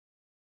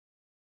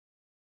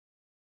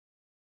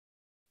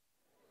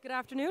Good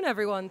afternoon,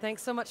 everyone.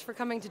 Thanks so much for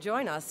coming to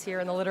join us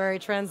here in the Literary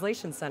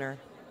Translation Center.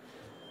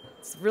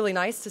 It's really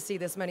nice to see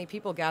this many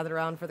people gathered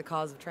around for the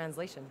cause of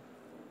translation.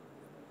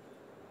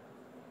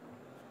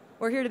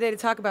 We're here today to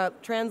talk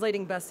about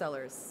translating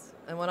bestsellers.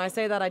 And when I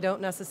say that, I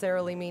don't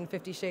necessarily mean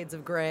 50 Shades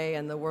of Grey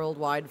and the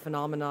worldwide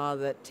phenomena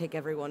that take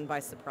everyone by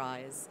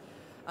surprise.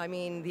 I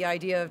mean the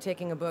idea of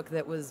taking a book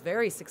that was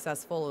very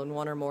successful in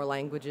one or more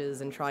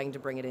languages and trying to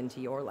bring it into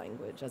your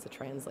language as a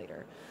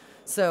translator.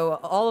 So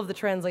all of the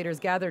translators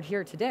gathered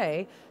here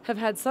today have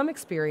had some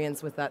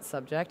experience with that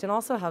subject and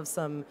also have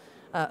some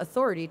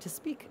authority to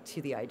speak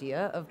to the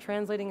idea of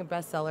translating a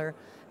bestseller.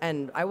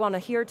 And I want to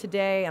hear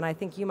today, and I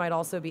think you might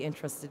also be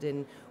interested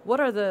in,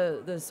 what are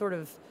the sort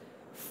of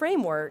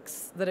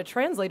frameworks that a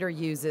translator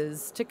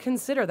uses to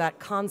consider that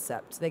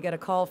concept. They get a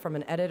call from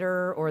an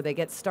editor or they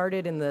get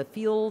started in the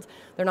field.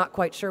 They're not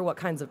quite sure what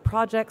kinds of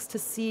projects to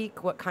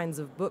seek, what kinds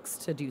of books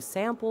to do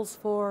samples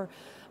for.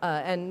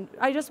 And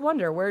I just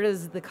wonder, where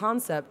does the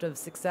concept of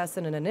success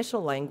in an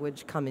initial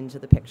language come into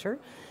the picture?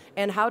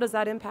 And how does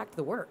that impact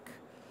the work?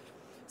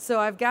 So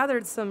I've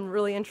gathered some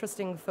really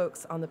interesting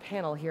folks on the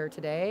panel here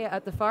today.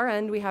 At the far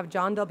end, we have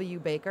John W.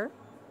 Baker.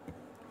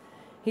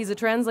 He's a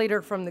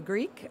translator from the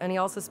Greek, and he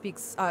also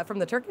speaks, from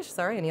the Turkish,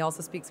 and he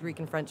also speaks Greek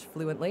and French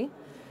fluently.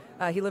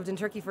 He lived in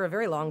Turkey for a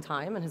very long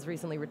time and has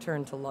recently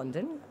returned to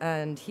London.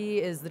 And he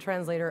is the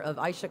translator of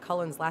Ayşe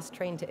Cullen's Last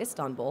Train to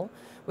Istanbul,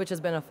 which has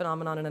been a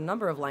phenomenon in a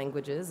number of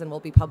languages and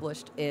will be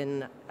published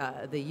in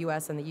the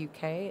US and the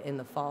UK in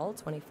the fall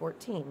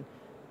 2014.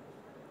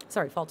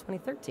 Sorry, fall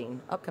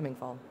 2013, upcoming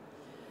fall.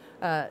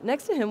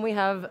 Next to him, we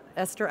have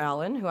Esther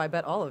Allen, who I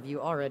bet all of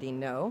you already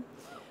know.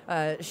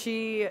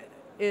 She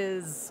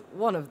is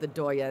one of the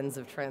doyens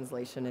of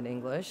translation in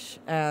English,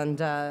 and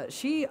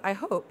she, I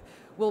hope,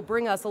 will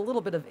bring us a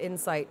little bit of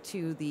insight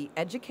to the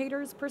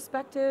educator's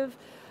perspective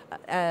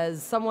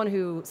as someone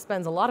who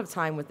spends a lot of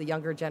time with the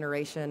younger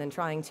generation and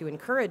trying to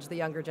encourage the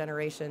younger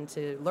generation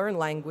to learn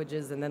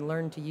languages and then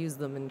learn to use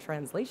them in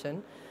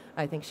translation.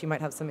 I think she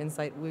might have some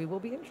insight we will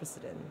be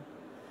interested in.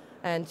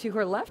 And to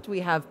her left, we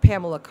have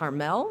Pamela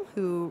Carmell,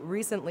 who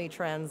recently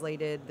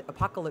translated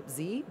Apocalypse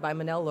Z by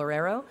Manel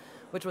Lorero,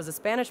 which was a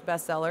Spanish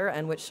bestseller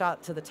and which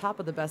shot to the top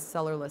of the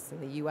bestseller list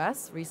in the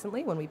US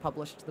recently when we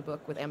published the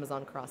book with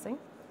Amazon Crossing.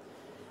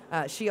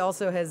 She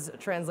also has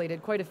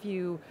translated quite a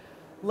few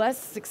less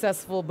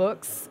successful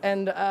books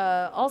and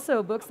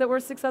also books that were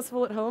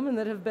successful at home and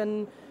that have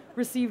been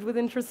received with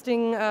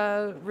interesting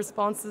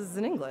responses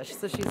in English.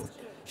 So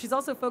she's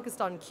also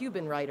focused on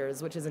Cuban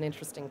writers, which is an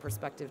interesting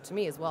perspective to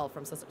me as well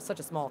from such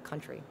a small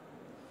country.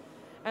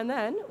 And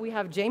then we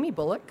have Jamie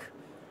Bullock,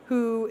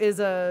 who is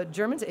a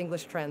German to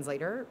English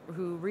translator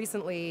who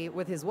recently,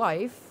 with his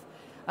wife,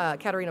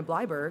 Katharina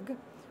Bleiberg,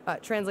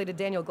 translated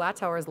Daniel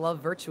Glattauer's Love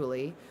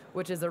Virtually,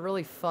 which is a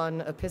really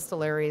fun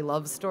epistolary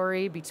love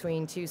story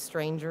between two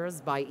strangers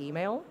by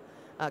email,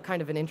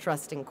 kind of an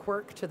interesting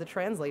quirk to the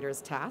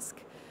translator's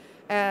task,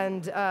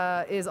 and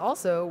is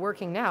also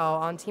working now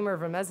on Timur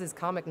Vermez's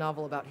comic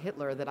novel about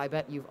Hitler that I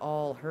bet you've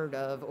all heard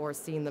of or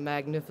seen the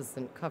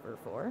magnificent cover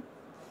for.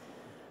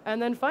 And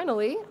then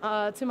finally,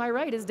 to my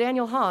right is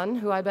Daniel Hahn,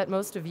 who I bet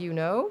most of you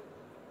know.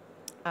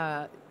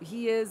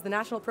 He is the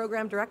National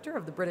Program Director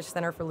of the British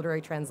Center for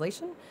Literary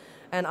Translation,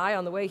 and I,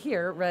 on the way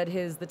here, read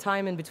his The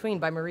Time in Between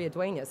by Maria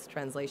Duenas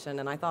translation,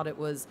 and I thought it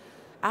was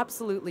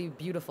absolutely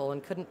beautiful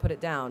and couldn't put it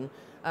down.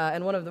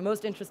 And one of the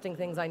most interesting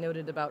things I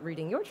noted about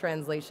reading your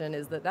translation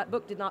is that that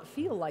book did not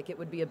feel like it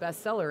would be a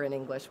bestseller in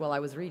English while I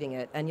was reading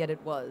it, and yet it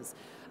was.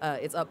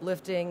 It's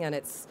uplifting, and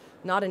it's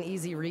not an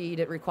easy read.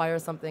 It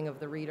requires something of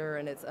the reader,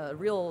 and it's a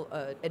real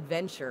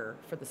adventure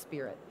for the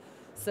spirit.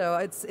 So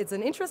it's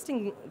an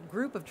interesting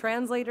group of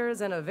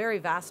translators and a very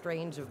vast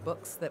range of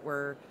books that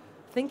we're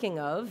thinking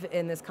of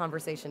in this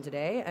conversation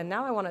today. And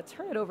now I want to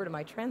turn it over to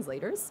my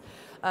translators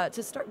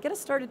to get us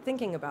started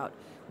thinking about,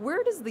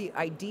 where does the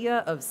idea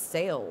of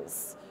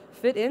sales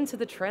fit into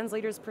the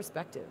translator's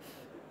perspective?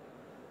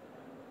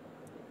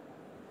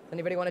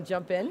 Anybody want to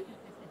jump in?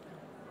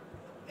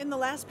 In the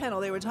last panel,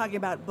 they were talking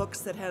about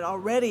books that had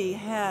already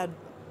had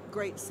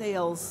great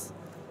sales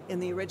in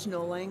the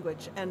original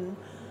language. And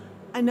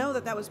I know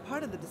that that was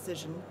part of the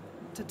decision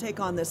to take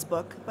on this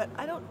book, but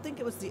I don't think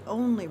it was the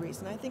only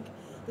reason. I think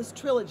this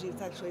trilogy,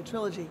 it's actually a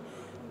trilogy,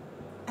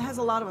 has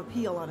a lot of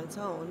appeal on its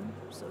own.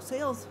 So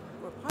sales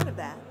were part of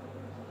that.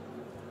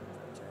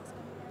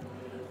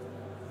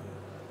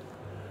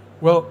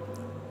 Well,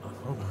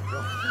 oh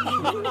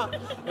my God.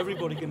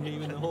 Everybody can hear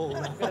you in the hall.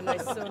 You've got a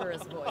nice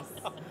sonorous voice.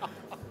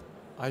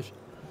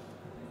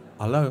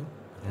 Hello?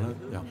 Hello?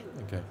 Yeah,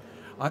 okay.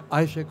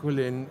 Ayşe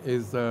Cullen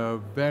is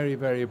a very,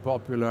 very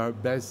popular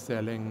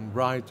best-selling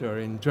writer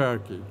in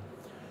Turkey.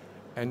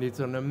 And it's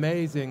an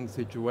amazing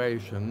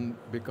situation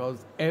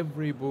because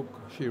every book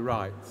she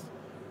writes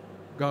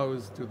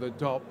goes to the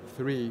top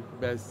 3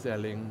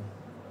 best-selling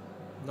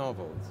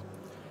novels.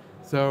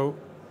 So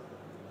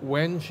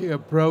when she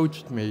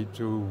approached me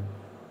to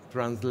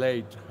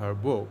translate her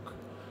book,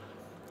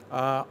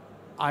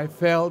 I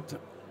felt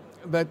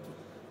that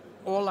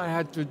all I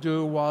had to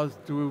do was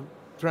to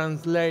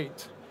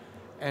translate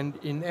and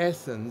in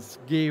essence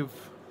give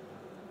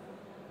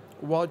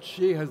what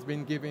she has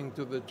been giving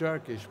to the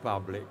Turkish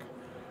public,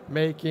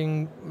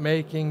 making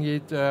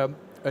it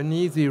an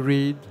easy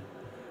read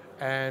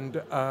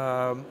and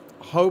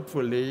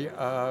hopefully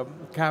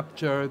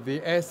capture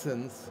the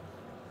essence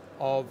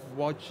of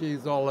what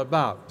she's all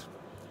about.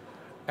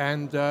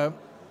 And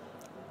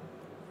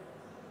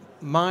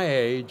my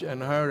age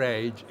and her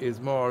age is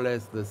more or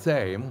less the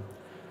same,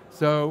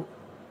 so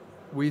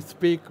we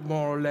speak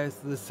more or less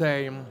the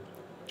same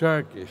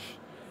Turkish.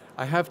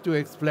 I have to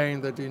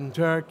explain that in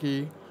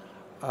Turkey,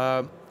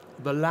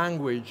 the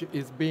language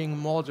is being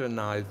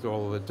modernized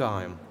all the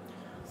time.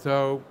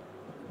 So,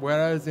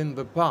 whereas in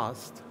the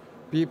past,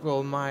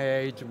 people my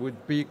age would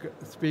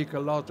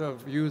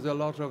use a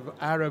lot of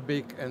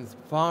Arabic and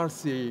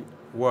Farsi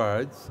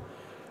words,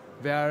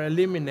 they are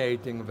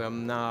eliminating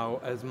them now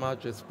as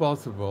much as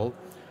possible,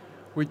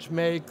 which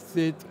makes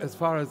it, as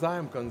far as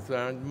I'm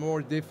concerned,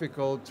 more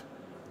difficult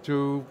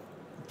to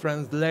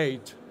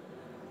translate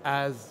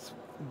as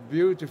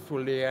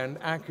beautifully and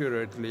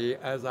accurately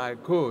as I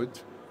could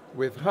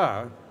with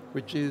her,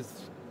 which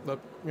is the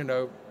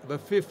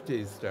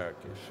 50s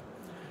Turkish.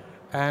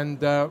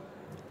 And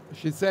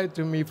she said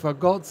to me, for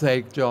God's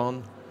sake,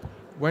 John,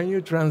 when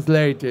you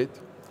translate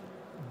it,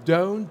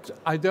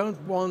 I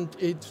don't want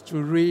it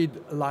to read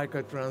like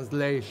a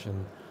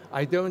translation.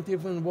 I don't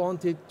even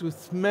want it to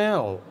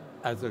smell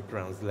as a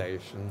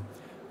translation.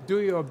 Do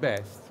your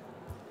best.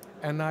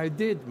 And I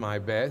did my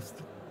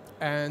best.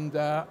 And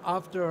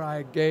after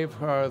I gave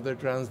her the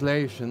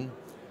translation,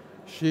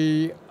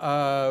 she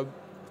had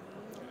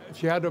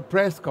a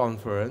press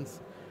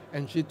conference,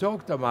 and she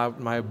talked about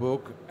my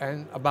book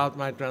and about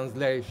my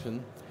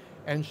translation.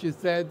 And she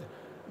said,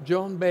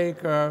 John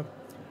Baker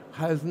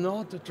has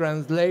not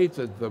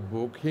translated the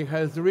book. He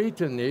has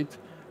written it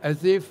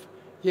as if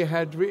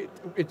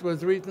it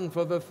was written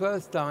for the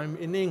first time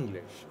in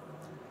English.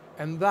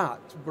 And that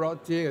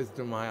brought tears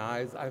to my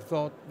eyes. I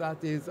thought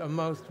that is a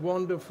most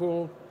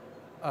wonderful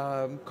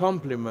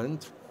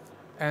compliment,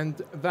 and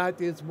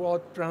that is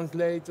what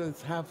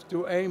translators have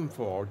to aim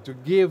for, to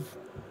give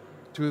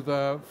to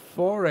the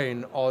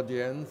foreign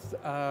audience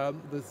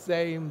the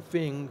same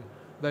thing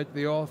that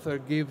the author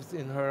gives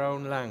in her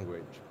own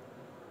language.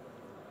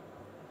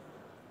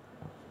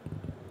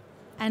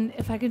 And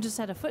if I could just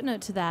add a footnote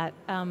to that,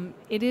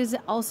 it is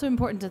also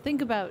important to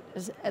think about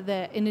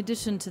that in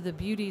addition to the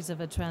beauties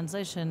of a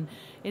translation,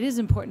 it is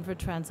important for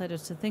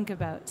translators to think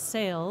about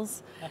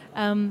sales,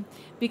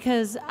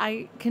 because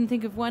I can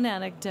think of one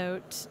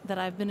anecdote that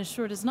I've been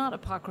assured is not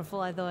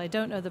apocryphal, although I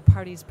don't know the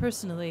parties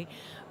personally,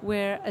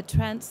 where a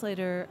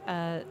translator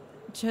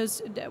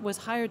was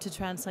hired to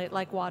translate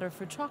Like Water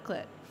for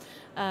Chocolate,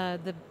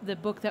 the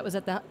book that was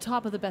at the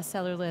top of the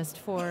bestseller list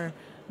for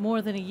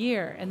more than a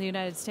year in the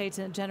United States,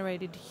 and it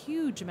generated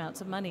huge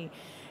amounts of money.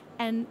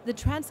 And the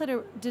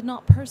translator did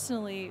not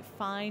personally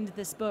find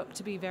this book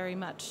to be very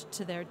much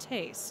to their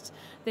taste.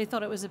 They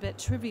thought it was a bit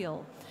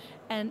trivial.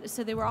 And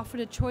so they were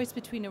offered a choice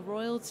between a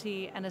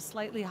royalty and a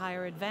slightly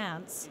higher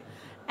advance.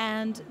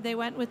 And they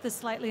went with the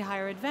slightly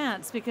higher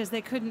advance because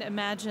they couldn't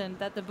imagine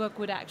that the book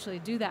would actually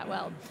do that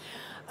well.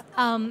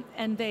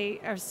 And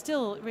they are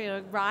still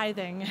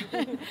writhing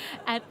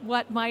at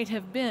what might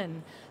have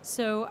been.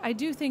 So I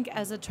do think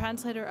as a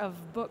translator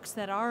of books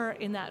that are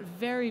in that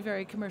very,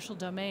 very commercial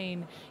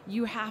domain,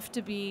 you have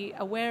to be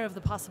aware of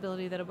the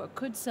possibility that a book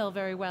could sell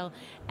very well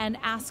and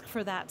ask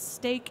for that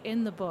stake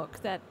in the book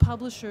that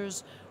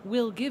publishers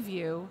will give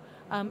you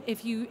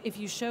if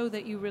you show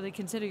that you really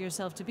consider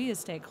yourself to be a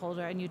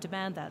stakeholder and you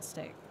demand that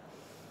stake.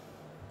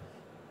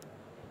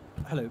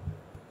 Hello.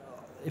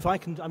 If I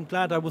can, I'm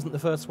glad I wasn't the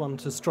first one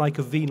to strike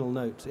a venal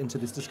note into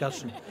this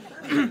discussion.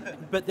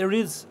 But there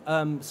is,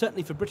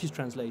 certainly for British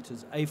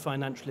translators, a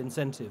financial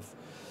incentive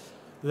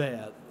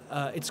there.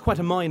 It's quite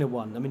a minor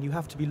one. I mean, you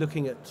have to be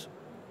looking at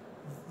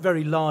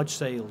very large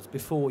sales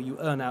before you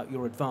earn out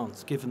your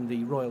advance, given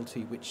the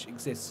royalty which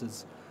exists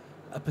as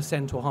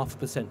 1% or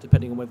 0.5%,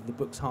 depending on whether the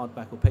book's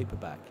hardback or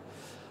paperback.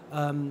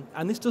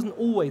 And this doesn't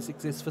always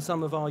exist for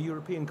some of our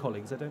European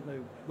colleagues. I don't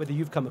know whether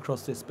you've come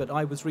across this, but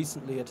I was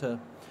recently at a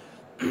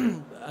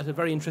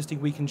very interesting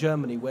week in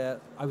Germany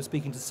where I was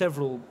speaking to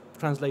several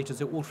translators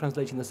who are all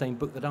translating the same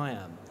book that I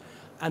am.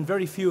 And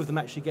very few of them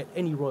actually get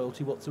any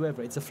royalty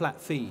whatsoever. It's a flat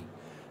fee.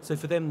 So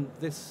for them,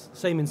 this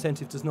same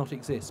incentive does not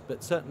exist.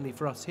 But certainly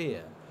for us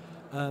here,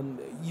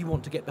 you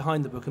want to get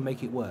behind the book and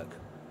make it work.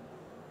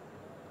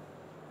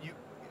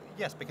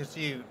 Yes, because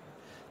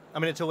I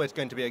mean, it's always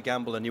going to be a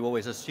gamble, and you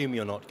always assume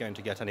you're not going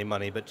to get any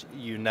money, but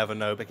you never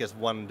know because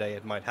one day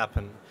it might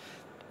happen.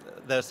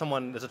 There's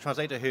a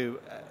translator who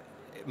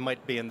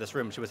might be in this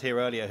room, she was here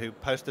earlier, who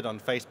posted on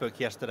Facebook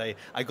yesterday,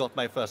 I got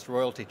my first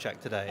royalty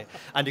check today.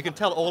 And you can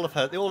tell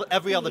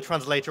every other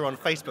translator on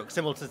Facebook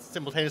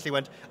simultaneously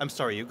went, I'm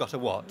sorry, you got a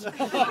what?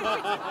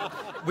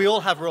 We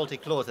all have royalty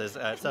clauses,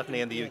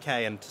 certainly in the UK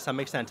and to some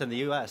extent in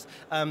the US,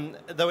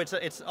 though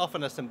it's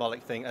often a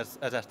symbolic thing, as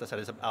Esther said,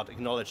 it's about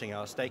acknowledging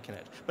our stake in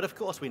it. But of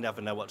course we never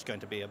know what's going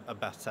to be a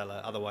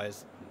bestseller,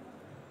 otherwise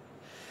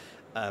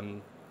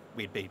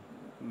we'd be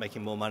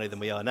making more money than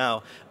we are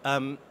now.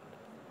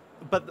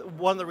 But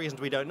one of the reasons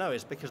we don't know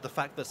is because the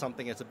fact that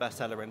something is a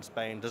bestseller in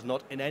Spain does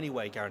not in any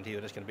way guarantee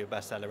that it's going to be a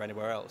bestseller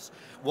anywhere else.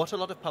 What a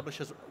lot of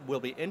publishers will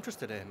be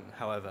interested in,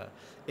 however,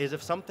 is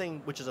if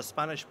something which is a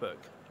Spanish book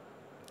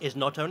is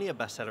not only a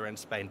bestseller in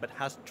Spain, but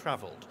has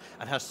traveled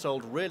and has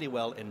sold really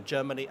well in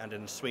Germany and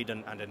in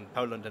Sweden and in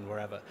Poland and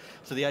wherever.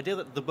 So the idea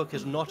that the book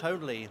is not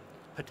only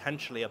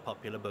potentially a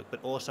popular book, but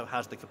also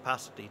has the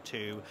capacity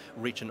to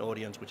reach an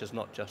audience which is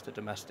not just a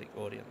domestic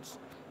audience.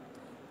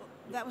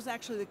 That was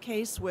actually the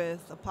case with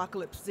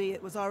Apocalypse Z.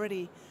 It was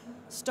already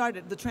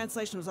started, the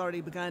translation was already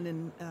begun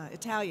in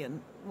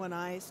Italian when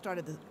I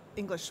started the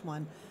English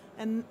one.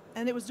 And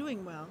it was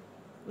doing well.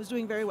 It was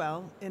doing very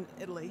well in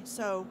Italy.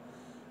 So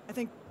I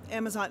think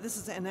Amazon, this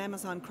is an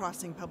Amazon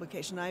Crossing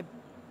publication. I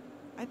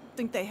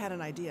think they had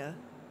an idea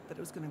that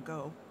it was going to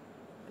go.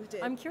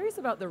 I'm curious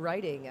about the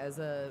writing as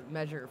a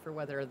measure for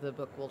whether the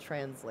book will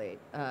translate.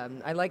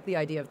 I like the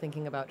idea of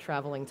thinking about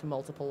traveling to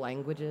multiple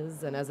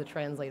languages, and as a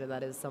translator,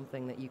 that is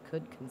something that you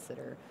could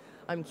consider.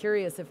 I'm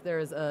curious if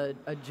there's a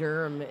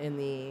germ in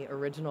the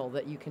original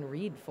that you can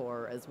read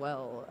for as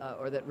well,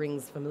 or that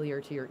rings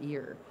familiar to your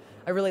ear.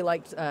 I really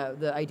liked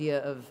the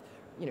idea of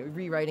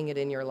rewriting it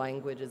in your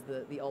language is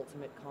the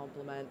ultimate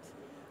compliment.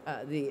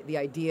 The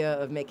idea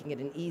of making it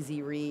an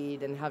easy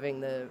read and having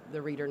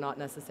the reader not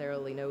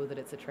necessarily know that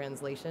it's a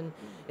translation.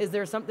 Is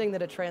there something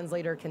that a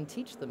translator can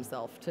teach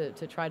themselves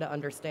to try to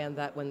understand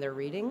that when they're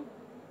reading?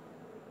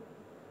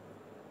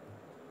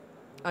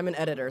 I'm an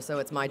editor, so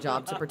it's my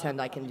job to pretend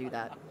I can do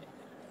that.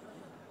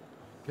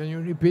 Can you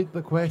repeat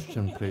the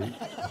question, please?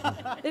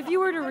 If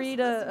you were to read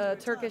a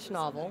Turkish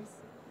novel,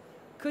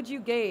 could you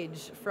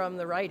gauge from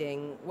the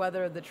writing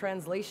whether the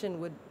translation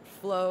would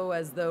flow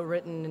as though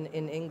written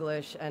in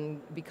English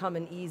and become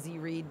an easy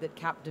read that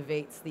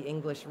captivates the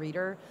English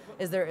reader?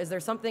 Is there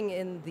something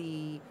in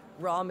the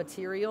raw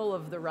material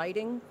of the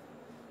writing?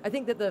 I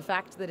think that the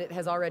fact that it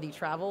has already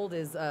traveled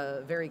is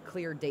a very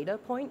clear data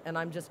point, and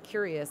I'm just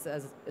curious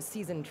as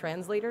seasoned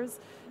translators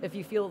if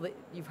you feel that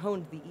you've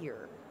honed the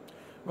ear.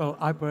 Well,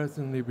 I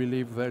personally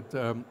believe that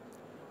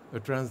a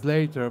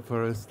translator,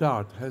 for a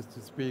start, has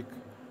to speak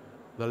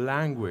the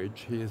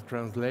language he is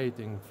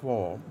translating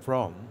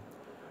from,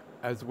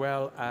 as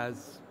well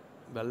as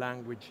the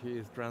language he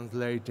is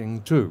translating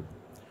to.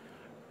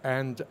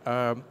 And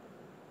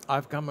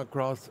I've come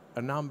across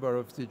a number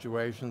of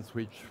situations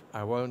which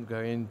I won't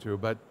go into,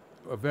 but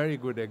a very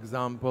good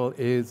example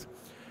is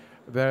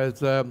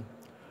there's when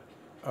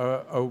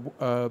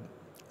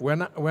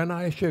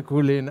Aisha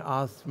Kulin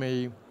asked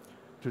me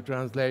to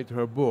translate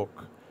her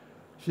book,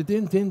 she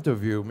didn't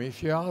interview me.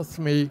 She asked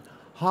me,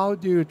 how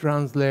do you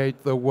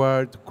translate the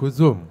word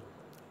kuzum?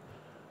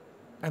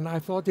 And I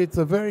thought it's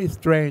a very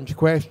strange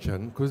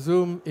question.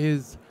 Kuzum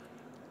is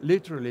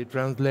literally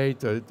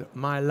translated,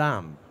 my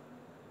lamb.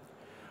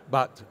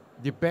 But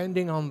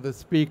depending on the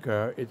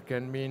speaker, it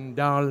can mean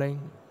darling,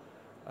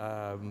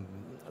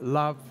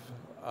 love,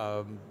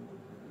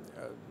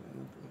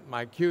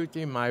 my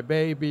cutie, my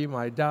baby,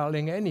 my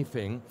darling,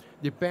 anything,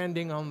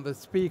 depending on the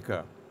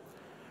speaker.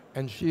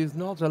 And she is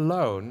not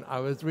alone. I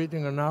was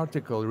reading an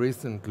article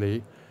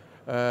recently.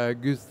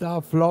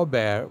 Gustave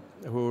Flaubert,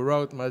 who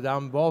wrote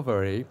Madame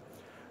Bovary,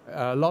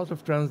 a lot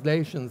of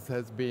translations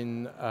have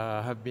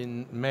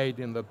been made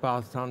in the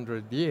past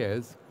 100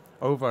 years,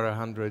 over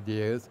 100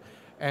 years,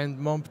 and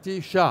Mon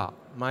Petit Chat,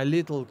 my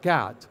little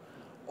cat,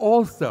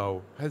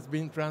 also has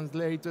been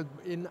translated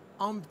in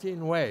umpteen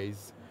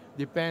ways,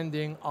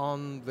 depending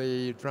on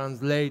the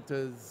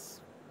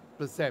translator's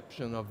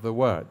perception of the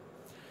word.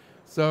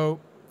 So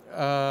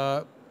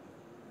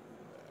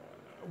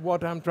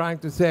what I'm trying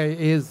to say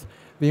is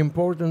the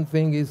important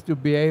thing is to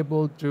be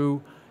able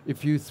to,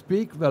 if you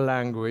speak the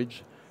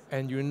language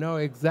and you know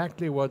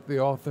exactly what the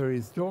author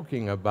is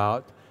talking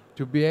about,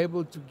 to be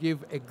able to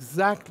give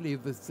exactly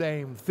the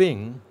same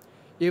thing,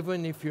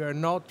 even if you're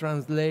not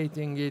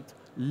translating it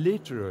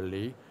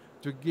literally,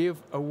 to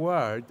give a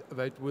word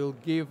that will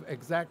give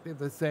exactly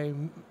the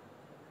same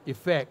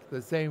effect,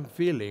 the same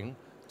feeling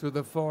to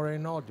the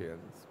foreign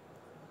audience.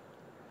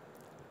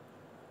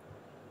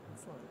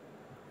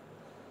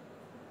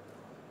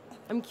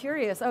 I'm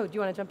curious. Oh, do you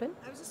want to jump in?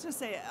 I was just going to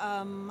say,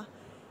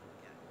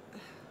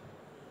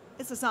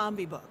 it's a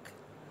zombie book.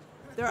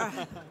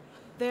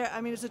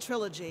 It's a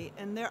trilogy,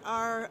 and there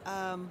are.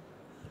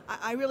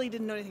 I really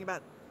didn't know anything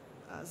about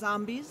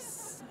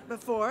zombies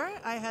before.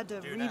 I had to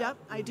read up.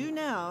 I do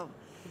now.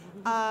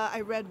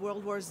 I read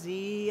World War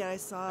Z. I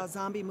saw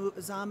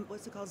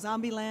what's it called?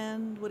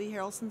 Zombieland, Woody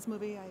Harrelson's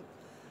movie.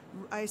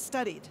 I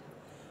studied.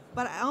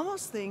 But I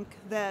almost think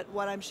that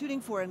what I'm shooting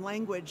for in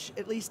language,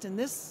 at least in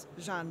this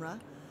genre,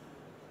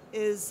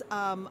 is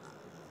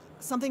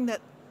something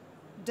that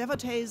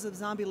devotees of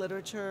zombie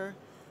literature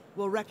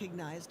will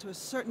recognize to a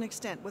certain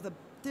extent, with a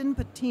thin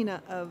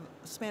patina of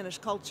Spanish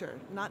culture.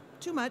 Not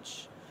too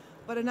much,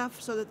 but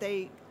enough so that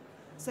they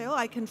say, oh,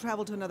 I can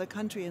travel to another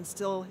country and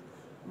still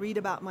read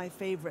about my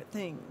favorite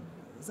thing,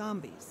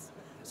 zombies.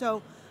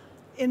 So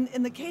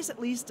in the case at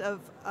least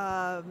of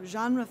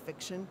genre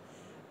fiction,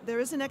 there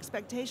is an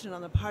expectation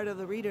on the part of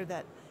the reader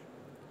that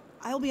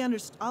I'll be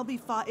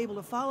able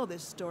to follow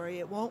this story.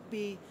 It won't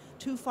be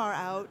too far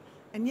out,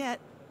 and yet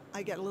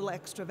I get a little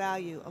extra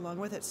value along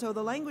with it. So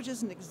the language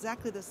isn't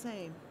exactly the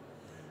same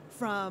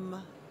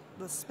from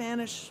the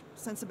Spanish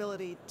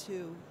sensibility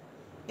to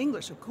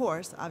English, of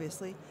course,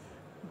 obviously,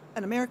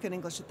 and American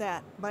English at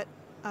that, but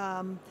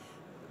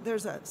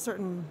there's a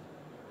certain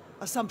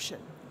assumption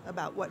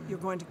about what you're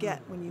going to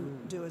get when you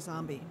do a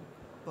zombie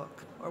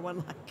book or one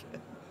like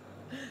it.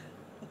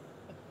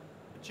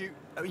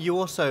 You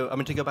also, I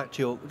mean, to go back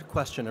to your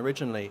question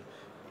originally,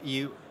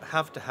 you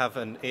have to have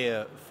an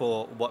ear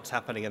for what's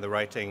happening in the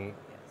writing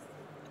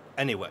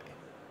anyway.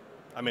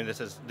 I mean, this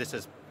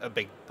is a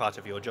big part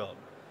of your job.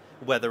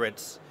 Whether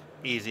it's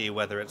easy,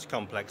 whether it's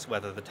complex,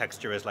 whether the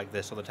texture is like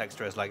this or the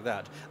texture is like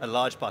that, a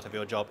large part of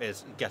your job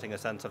is getting a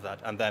sense of that,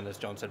 and then, as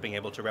John said, being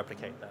able to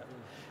replicate that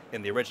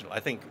in the original. I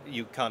think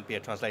you can't be a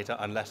translator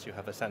unless you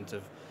have a sense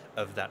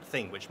of that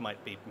thing, which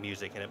might be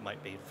music and it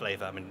might be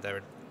flavor. I mean,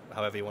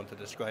 however you want to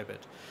describe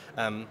it.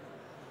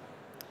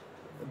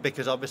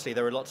 Because obviously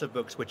there are lots of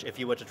books which, if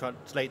you were to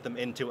translate them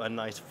into a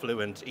nice,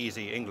 fluent,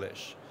 easy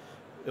English,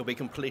 it would be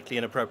completely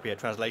inappropriate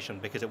translation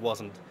because it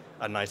wasn't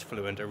a nice,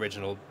 fluent,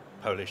 original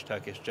Polish,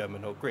 Turkish,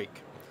 German, or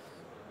Greek.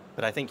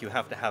 But I think you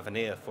have to have an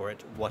ear for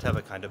it,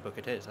 whatever kind of book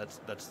it is. That's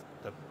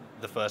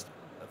the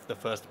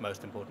first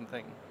most important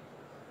thing.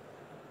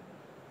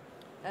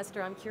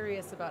 Esther, I'm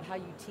curious about how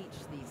you teach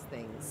these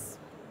things.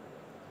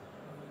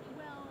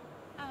 Well,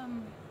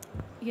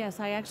 yes,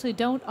 I actually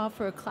don't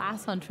offer a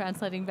class on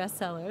translating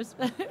bestsellers.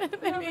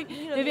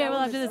 maybe I will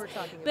after this.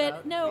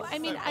 But no, I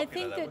mean, I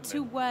think that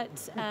to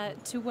what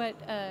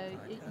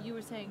you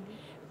were saying,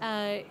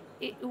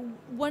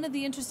 one of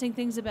the interesting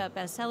things about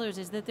bestsellers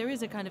is that there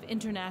is a kind of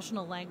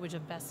international language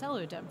of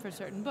bestsellerdom for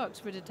certain books,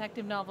 for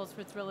detective novels,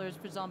 for thrillers,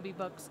 for zombie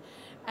books,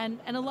 and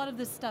a lot of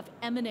this stuff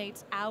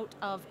emanates out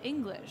of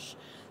English.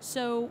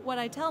 So what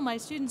I tell my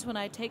students when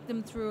I take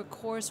them through a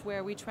course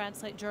where we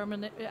translate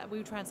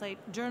we translate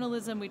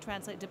journalism, we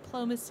translate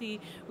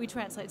diplomacy, we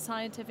translate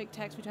scientific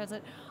text,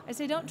 I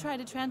say, don't try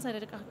to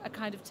translate a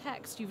kind of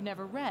text you've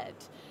never read.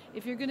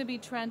 If you're going to be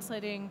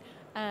translating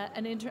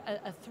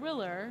a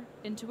thriller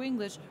into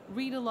English,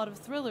 read a lot of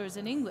thrillers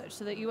in English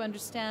so that you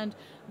understand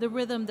the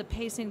rhythm, the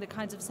pacing, the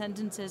kinds of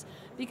sentences,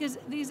 because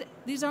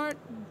these aren't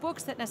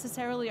books that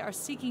necessarily are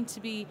seeking to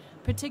be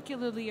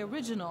particularly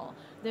original.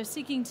 They're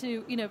seeking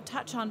to,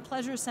 touch on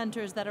pleasure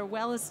centers that are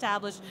well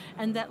established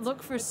and that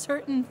look for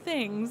certain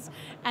things,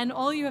 and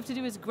all you have to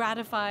do is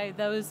gratify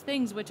those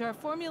things which are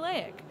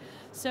formulaic.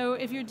 So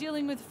if you're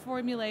dealing with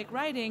formulaic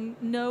writing,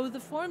 know the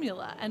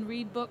formula and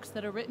read books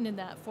that are written in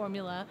that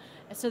formula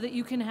so that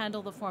you can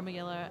handle the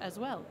formula as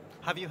well.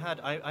 Have you had,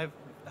 I've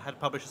had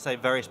publishers say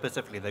very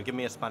specifically, they've given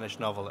me a Spanish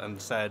novel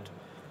and said,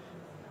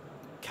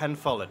 Ken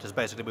Follett is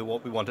basically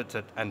what we want it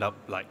to end up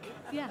like.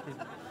 Yeah.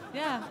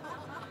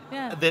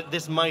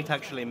 This might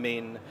actually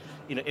mean,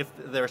 if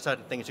there are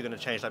certain things you're going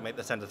to change, like make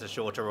the sentences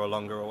shorter or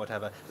longer or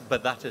whatever,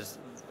 but that is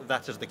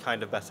the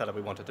kind of bestseller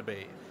we want it to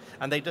be.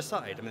 And they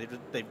decide. I mean,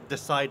 they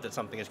decide that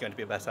something is going to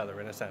be a bestseller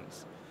in a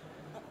sense.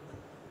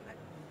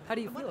 How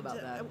do you feel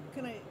about that?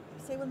 Can I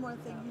say one more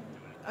thing here?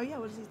 Oh yeah,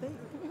 what does he think?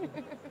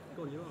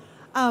 Go on, you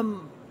are.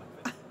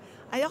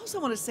 I also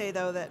want to say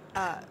though that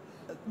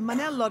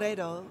Manel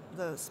Loredo,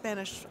 the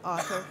Spanish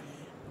author,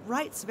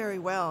 writes very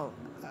well.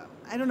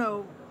 I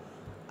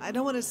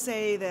don't want to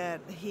say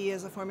that he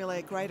is a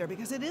formulaic writer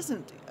because it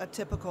isn't a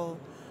typical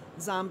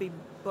zombie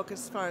book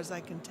as far as I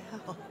can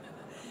tell.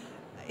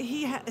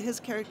 His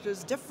character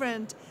is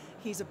different.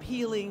 He's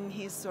appealing.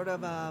 He's sort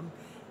of a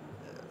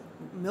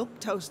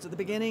milquetoast at the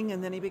beginning,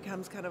 and then he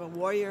becomes kind of a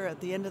warrior at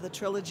the end of the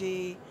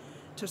trilogy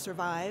to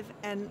survive.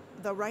 And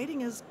the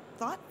writing is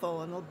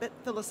thoughtful and a bit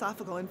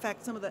philosophical. In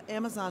fact, some of the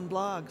Amazon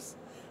blogs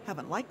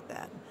haven't liked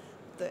that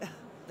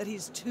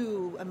he's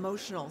too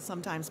emotional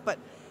sometimes. But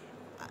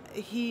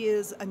he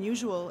is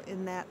unusual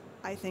in that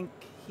I think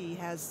he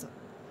has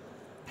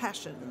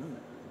passion,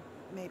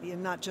 maybe,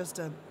 and not just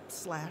a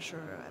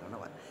slasher. I don't know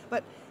what.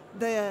 But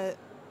the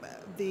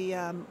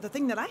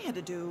thing that I had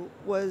to do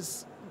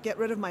was get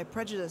rid of my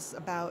prejudice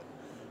about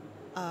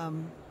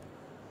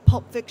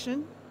pulp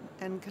fiction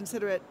and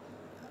consider it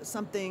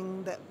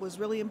something that was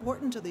really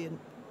important to the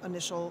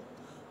initial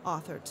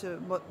author, to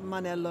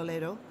Manel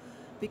Loredo,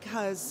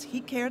 because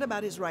he cared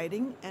about his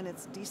writing and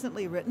it's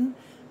decently written,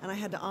 and I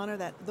had to honor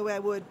that the way I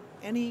would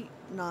any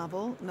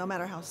novel, no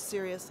matter how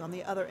serious on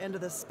the other end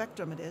of the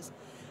spectrum it is.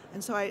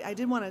 And so I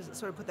did want to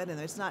sort of put that in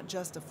there. It's not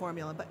just a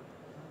formula, but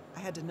I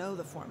had to know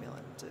the formula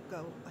to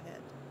go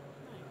ahead.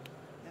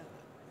 Yeah.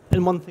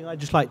 And one thing I'd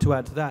just like to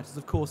add to that is,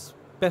 of course,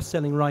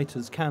 best-selling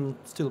writers can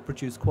still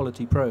produce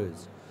quality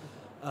prose.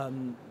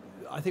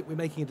 I think we're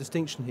making a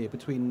distinction here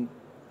between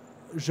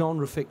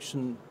genre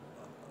fiction,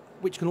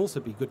 which can also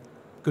be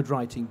good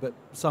writing, but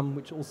some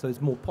which also is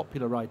more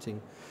popular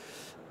writing,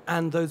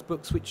 and those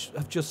books which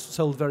have just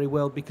sold very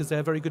well because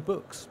they're very good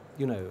books,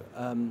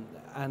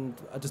 and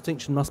a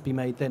distinction must be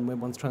made then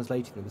when one's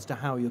translating them as to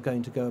how you're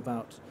going to go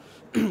about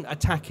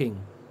attacking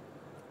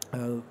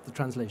the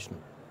translation.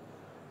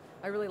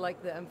 I really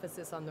like the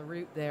emphasis on the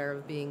root there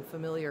of being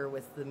familiar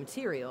with the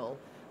material,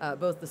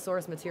 both the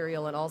source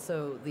material and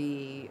also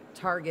the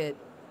target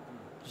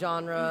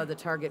genre, the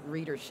target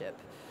readership.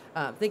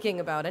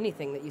 Thinking about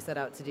anything that you set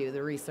out to do,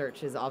 the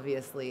research is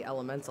obviously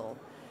elemental.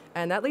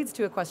 And that leads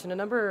to a question. A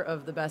number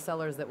of the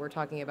bestsellers that we're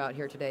talking about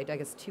here today, I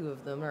guess 2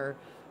 of them, are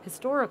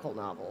historical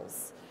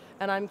novels.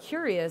 And I'm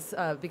curious,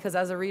 because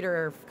as a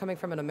reader coming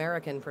from an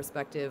American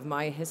perspective,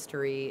 my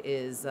history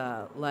is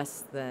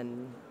less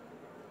than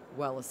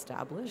well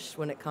established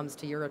when it comes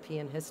to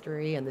European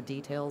history and the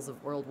details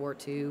of World War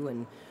II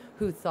and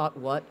who thought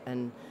what.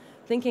 And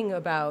thinking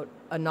about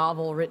a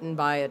novel written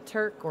by a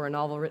Turk or a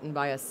novel written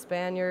by a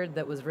Spaniard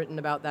that was written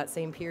about that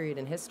same period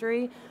in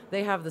history,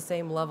 they have the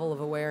same level of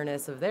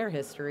awareness of their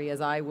history as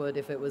I would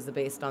if it was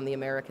based on the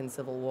American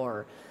Civil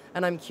War.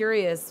 And I'm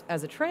curious,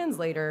 as a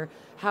translator,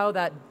 how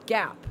that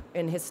gap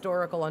in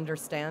historical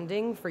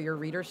understanding for your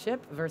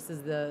readership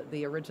versus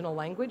the original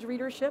language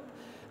readership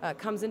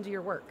comes into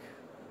your work.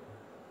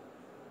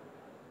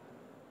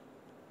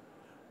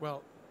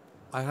 Well,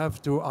 I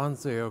have to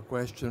answer your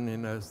question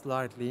in a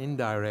slightly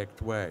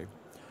indirect way.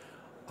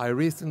 I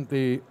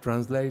recently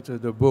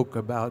translated a book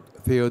about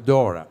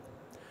Theodora.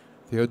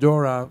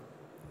 Theodora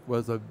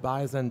was a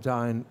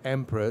Byzantine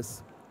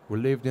empress who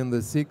lived in the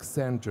 6th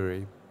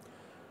century.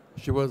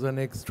 She was an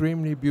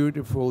extremely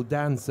beautiful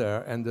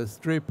dancer and a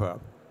stripper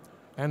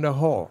and a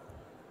whore.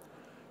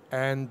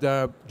 And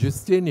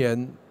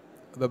Justinian,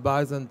 the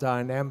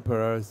Byzantine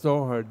emperor,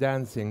 saw her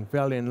dancing,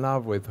 fell in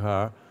love with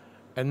her,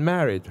 and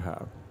married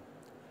her.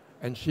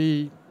 And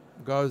she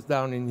goes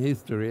down in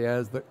history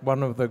as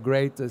one of the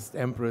greatest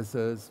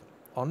empresses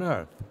on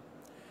earth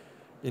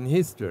in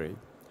history.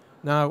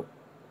 Now,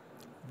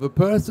 the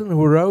person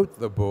who wrote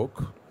the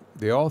book,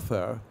 the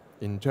author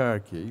in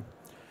Turkey,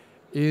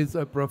 is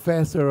a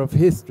professor of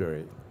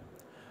history.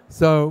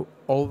 So,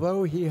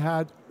 although he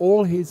had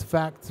all his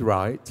facts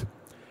right,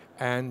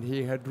 and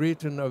he had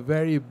written a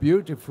very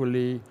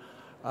beautifully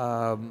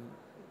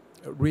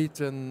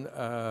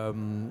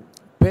written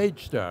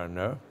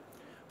page-turner,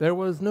 there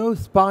was no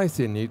spice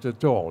in it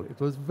at all. It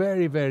was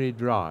very, very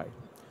dry.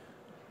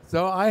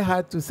 So I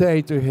had to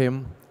say to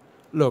him,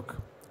 look,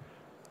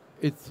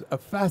 it's a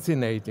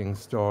fascinating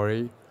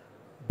story,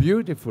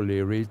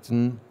 beautifully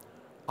written.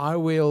 I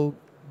will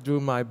do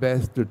my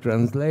best to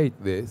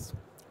translate this,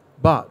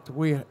 but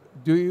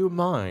do you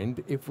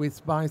mind if we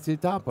spice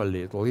it up a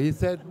little? He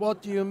said,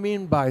 what do you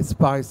mean by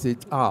spice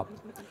it up?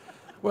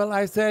 Well,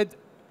 I said,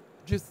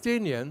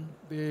 Justinian,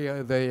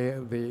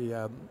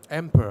 the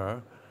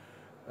emperor,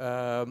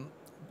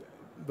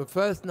 the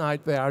first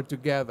night they are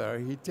together,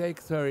 he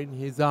takes her in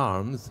his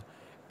arms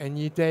and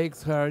he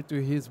takes her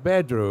to his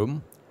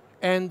bedroom.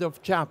 End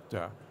of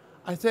chapter.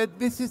 I said,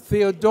 this is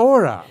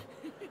Theodora.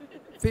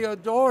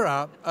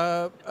 Theodora,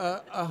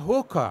 a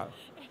hooker,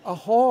 a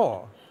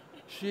whore.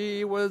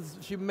 She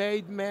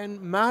made men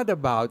mad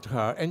about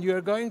her, and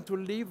you're going to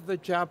leave the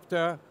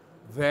chapter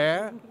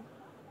there?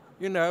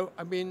 You know,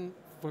 I mean,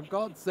 for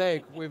God's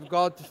sake, we've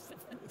got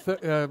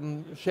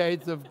 50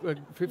 Shades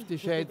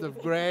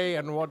of Grey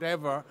and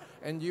whatever,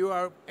 and you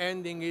are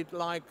ending it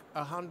like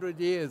 100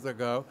 years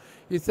ago.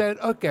 He said,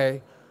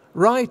 okay,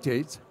 write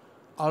it,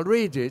 I'll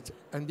read it,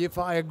 and if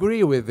I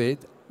agree with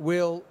it,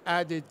 we'll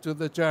add it to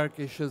the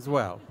Turkish as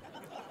well.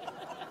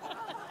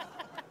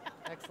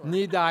 Excellent.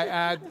 Need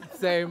I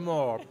say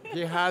more?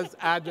 He has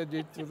added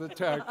it to the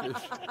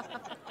Turkish.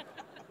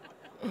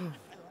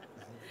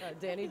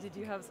 Danny, did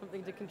you have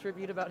something to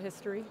contribute about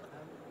history?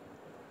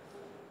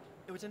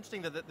 It was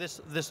interesting that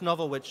this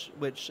novel, which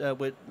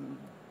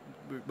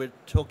we're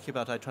talking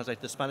about, I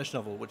translated the Spanish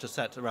novel, which is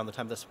set around the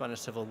time of the Spanish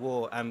Civil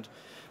War, and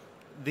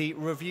the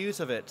reviews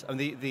of it, and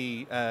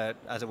the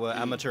as it were,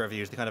 amateur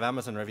reviews, the kind of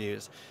Amazon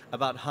reviews,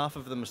 about half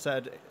of them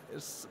said,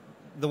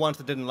 the ones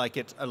that didn't like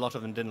it, a lot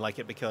of them didn't like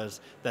it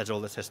because there's all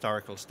this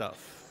historical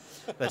stuff.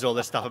 There's all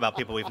this stuff about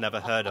people we've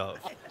never heard of.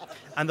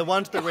 And the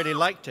ones that really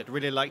liked it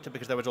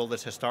because there was all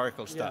this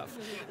historical stuff.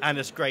 Yeah. And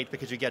it's great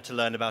because you get to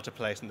learn about a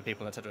place and the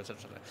people, et cetera, et cetera,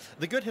 et cetera.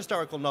 The good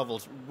historical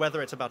novels,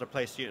 whether it's about a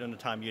place and a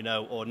time you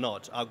know or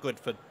not, are good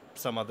for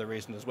some other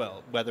reason as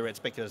well. Whether it's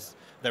because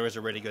there is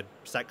a really good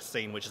sex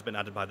scene which has been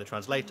added by the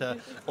translator,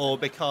 or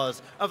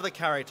because of the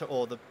character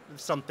or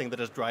something that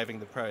is driving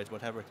the prose,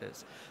 whatever it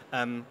is.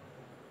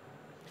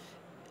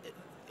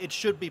 It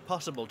should be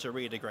possible to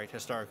read a great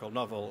historical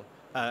novel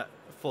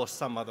for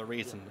some other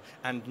reason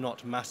and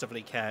not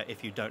massively care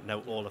if you don't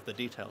know all of the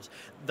details.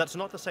 That's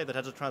not to say that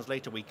as a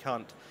translator we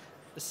can't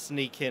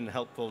sneak in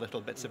helpful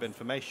little bits of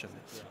information.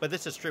 Yeah. But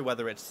this is true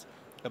whether it's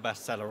a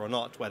bestseller or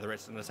not, whether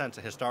it's in a sense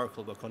a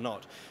historical book or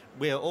not.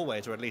 We are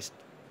always, or at least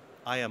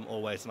I am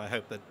always, and I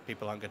hope that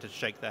people aren't going to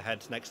shake their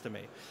heads next to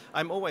me,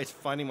 I'm always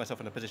finding myself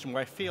in a position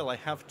where I feel I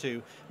have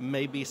to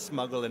maybe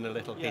smuggle in a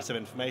little piece of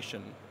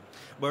information.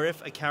 Where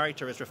if a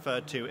character is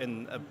referred to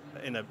in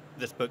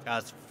this book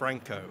as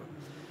Franco,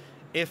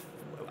 if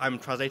I'm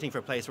translating for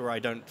a place where I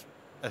don't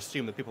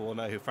assume that people will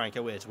know who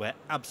Franco is, where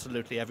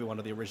absolutely every one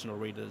of the original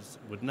readers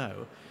would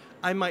know,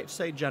 I might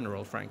say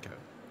General Franco.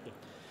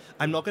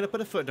 I'm not going to put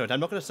a footnote. I'm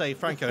not going to say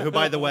Franco, who,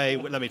 by the way,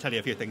 let me tell you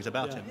a few things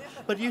about him.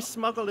 But you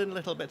smuggle in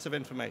little bits of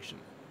information.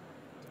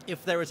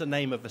 If there is a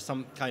name of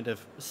some kind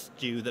of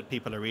stew that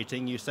people are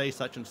eating, you say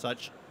such and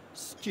such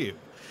stew.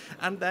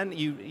 And then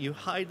you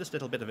hide this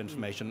little bit of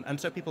information, and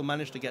so people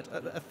manage to get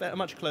a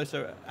much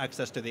closer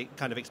access to the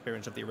kind of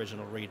experience of the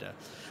original reader.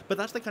 But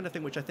that's the kind of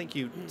thing which I think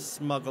you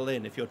smuggle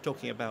in if you're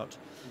talking about,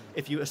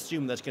 if you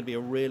assume there's going to be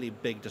a really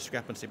big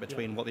discrepancy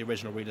between what the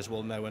original readers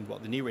will know and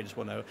what the new readers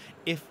will know,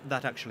 if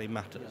that actually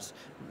matters.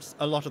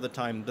 A lot of the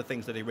time, the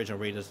things that the original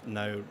readers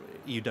know,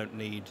 you don't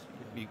need,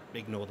 you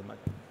ignore them.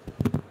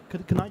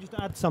 Can I just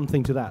add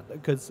something to that?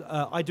 Because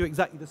I do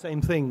exactly the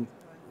same thing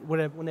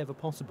whenever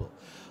possible.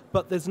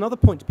 But there's another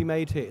point to be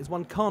made here, is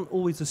one can't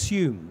always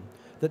assume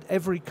that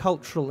every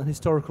cultural and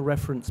historical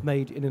reference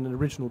made in an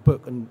original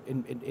book, and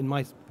in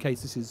my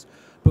case this is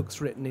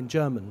books written in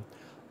German,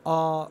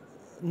 are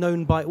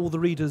known by all the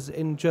readers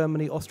in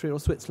Germany, Austria or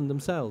Switzerland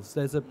themselves.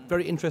 There's a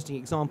very interesting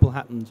example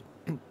happened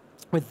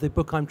with the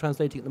book I'm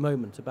translating at the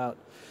moment about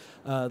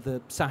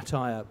the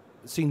satire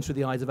Seen Through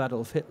the Eyes of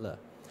Adolf Hitler.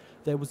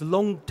 There was a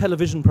long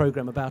television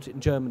program about it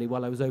in Germany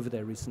while I was over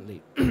there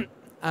recently,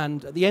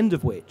 and at the end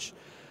of which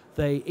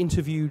they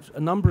interviewed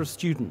a number of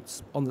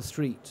students on the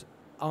street,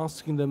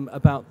 asking them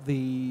about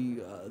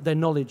their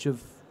knowledge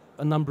of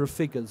a number of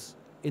figures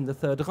in the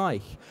Third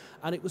Reich.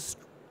 And it was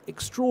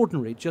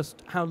extraordinary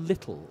just how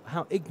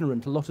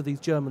ignorant a lot of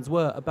these Germans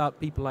were about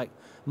people like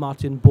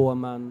Martin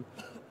Bormann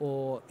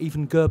or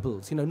even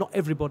Goebbels. You know, not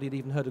everybody had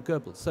even heard of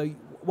Goebbels. So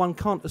one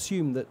can't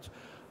assume that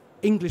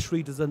English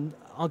readers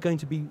are going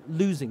to be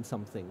losing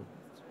something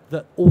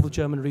that all the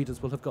German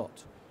readers will have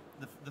got.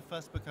 The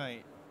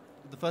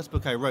first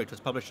book I wrote was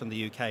published in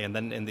the UK and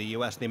then in the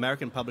US. The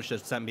American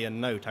publishers sent me a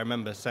note, I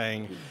remember,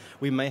 saying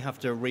we may have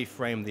to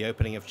reframe the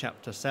opening of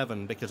chapter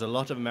 7 because a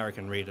lot of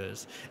American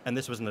readers, and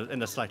this was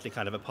in a slightly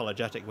kind of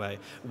apologetic way,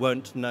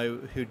 won't know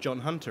who John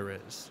Hunter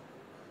is.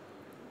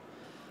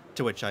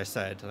 To which I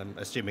said, and I'm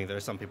assuming there are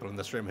some people in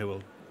this room who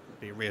will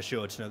be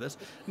reassured to know this,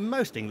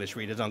 most English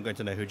readers aren't going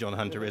to know who John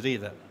Hunter is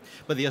either.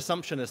 But the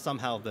assumption is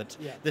somehow that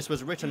this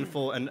was written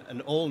for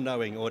an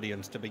all-knowing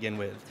audience to begin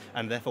with,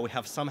 and therefore we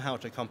have somehow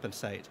to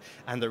compensate,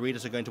 and the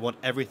readers are going to want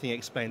everything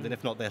explained, and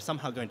if not, they're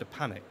somehow going to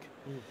panic.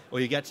 Or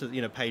you get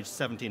to page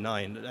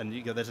 79, and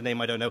you go, there's a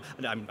name I don't know,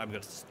 and I'm going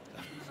to...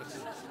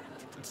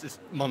 It's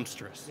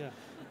monstrous. Yeah.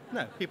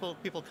 No, people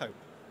cope.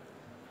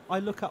 I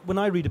look up, when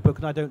I read a book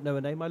and I don't know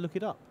a name, I look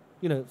it up.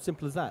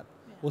 Simple as that.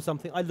 Or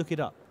something, I look it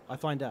up, I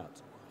find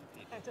out.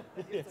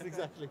 Yes,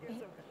 exactly.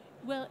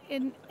 Well,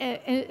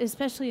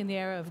 especially in the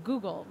era of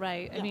Google,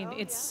 right? I mean,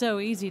 it's so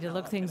easy to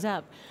look things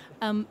up.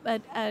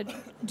 But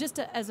just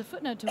as a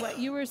footnote to what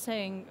you were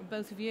saying,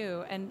 both of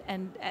you, and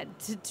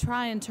to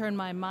try and turn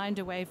my mind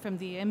away from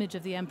the image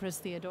of the Empress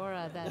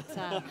Theodora, that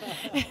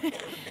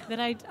that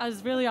I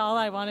was really all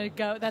I want to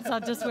go. That's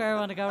not just where I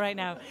want to go right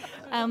now.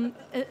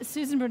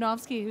 Susan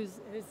Bernofsky, who's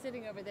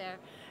sitting over there,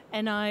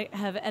 and I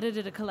have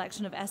edited a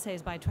collection of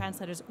essays by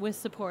translators with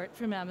support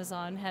from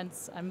Amazon,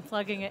 hence I'm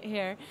plugging it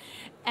here.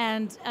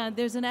 And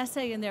there's an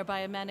essay in there by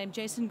a man named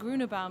Jason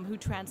Grunebaum who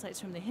translates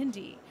from the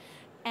Hindi.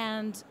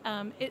 And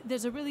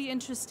there's a really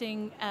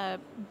interesting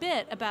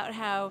bit about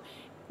how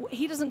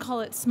he doesn't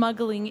call it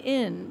smuggling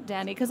in,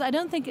 Danny, because I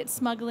don't think it's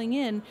smuggling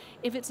in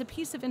if it's a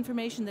piece of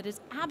information that is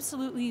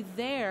absolutely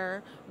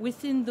there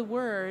within the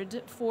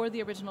word for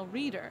the original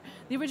reader.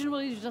 The original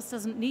reader just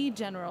doesn't need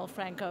General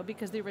Franco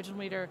because the original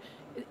reader,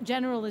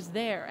 General is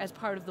there as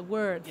part of the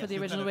word for the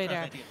original reader.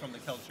 Translating it from the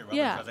culture rather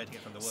than translating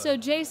it from the word. So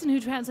Jason, who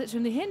translates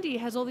from the Hindi,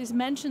 has all these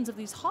mentions of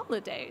these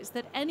holidays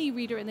that any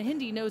reader in the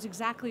Hindi knows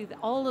exactly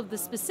all of the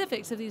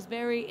specifics of these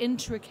very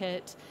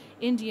intricate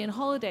Indian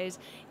holidays.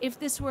 If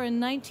this were a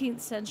 19th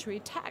century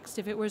text,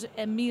 if it was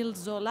Émile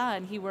Zola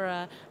and he were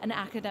an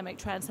academic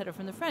translator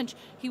from the French,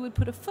 he would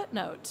put a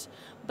footnote.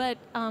 But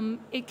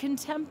a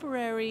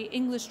contemporary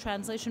English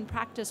translation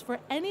practice for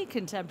any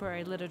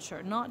contemporary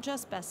literature, not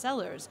just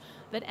bestsellers,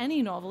 but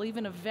any novel,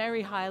 even a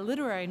very high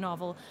literary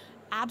novel,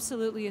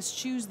 absolutely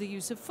eschews the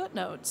use of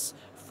footnotes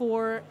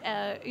for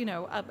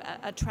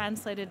a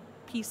translated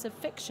piece of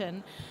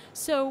fiction.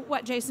 So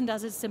what Jason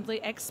does is simply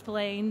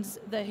explains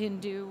the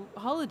Hindu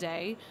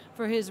holiday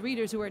for his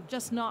readers who are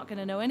just not going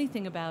to know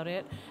anything about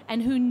it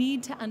and who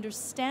need to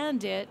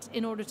understand it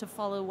in order to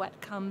follow what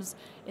comes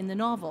in the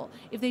novel.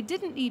 If they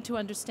didn't need to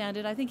understand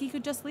it, I think he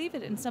could just leave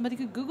it and somebody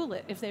could Google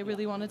it if they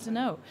really wanted to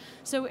know.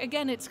 So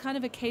again, it's kind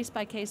of a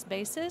case-by-case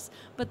basis,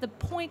 but the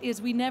point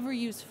is we never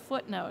use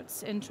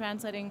footnotes in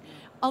translating,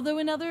 although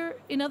in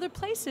other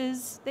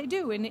places they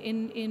do.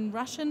 In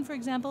Russian, for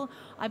example,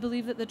 I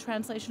believe that the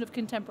translation of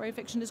contemporary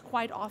fiction is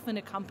quite often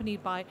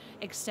accompanied by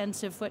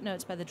extensive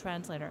footnotes by the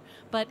translator.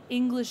 But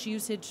English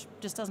usage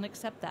just doesn't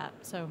accept that.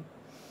 So,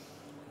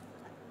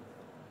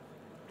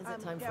 is it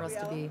time for us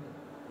to be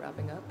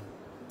wrapping up?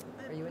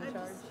 Are you in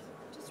charge?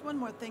 Just one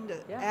more thing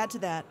to add to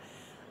that.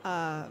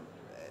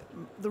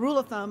 The rule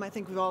of thumb, I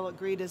think we've all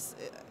agreed, is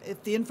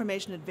if the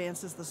information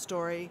advances the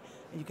story,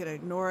 and you can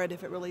ignore it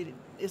if it really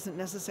isn't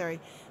necessary.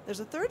 There's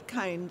a third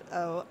kind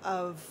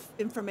of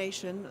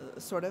information,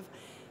 sort of,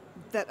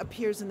 that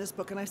appears in this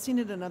book, and I've seen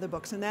it in other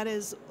books, and that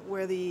is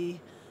where the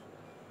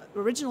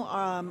original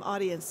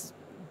audience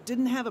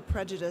didn't have a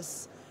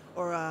prejudice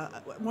or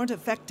weren't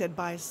affected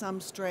by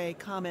some stray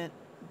comment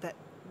that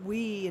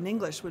we in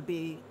English would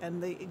be.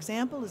 And the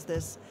example is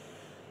this,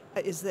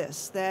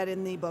 that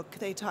in the book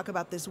they talk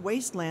about this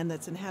wasteland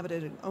that's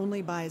inhabited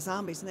only by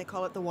zombies, and they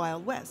call it the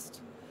Wild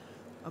West.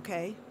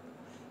 Okay?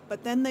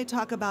 But then they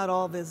talk about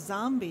all the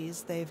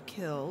zombies they've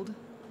killed,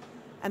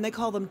 and they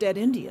call them dead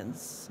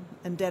Indians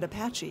and dead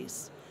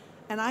Apaches.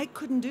 And I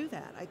couldn't do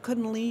that. I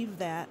couldn't leave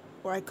that,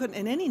 or I couldn't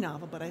in any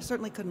novel, but I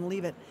certainly couldn't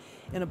leave it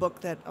in a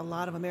book that a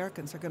lot of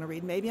Americans are going to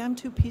read. Maybe I'm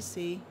too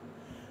PC,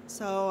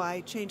 so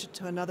I changed it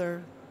to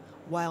another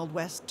Wild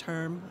West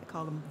term. I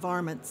call them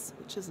varmints,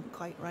 which isn't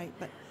quite right,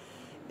 but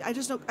I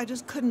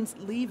just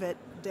couldn't leave it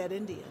dead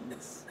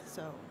Indians,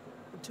 so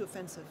too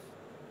offensive.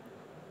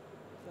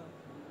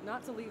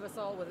 Not to leave us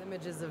all with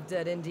images of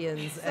dead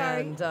Indians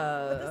Sorry, and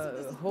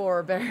this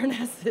whore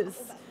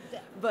baronesses,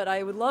 but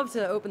I would love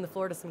to open the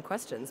floor to some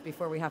questions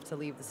before we have to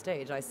leave the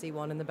stage. I see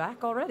one in the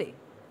back already.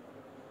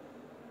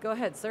 Go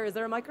ahead, sir. Is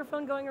there a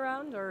microphone going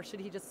around, or should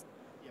he just...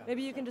 Yeah,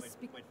 maybe you can just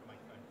speak... Wait for the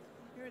microphone.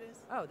 Here it is.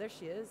 Oh, there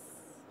she is.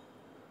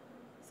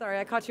 Sorry,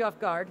 I caught you off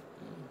guard.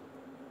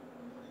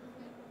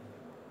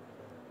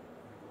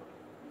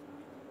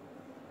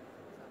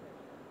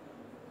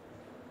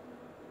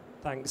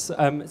 Thanks.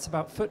 It's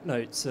about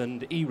footnotes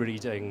and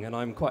e-reading, and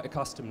I'm quite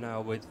accustomed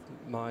now with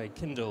my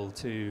Kindle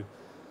to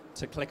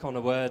click on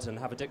a word and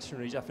have a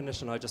dictionary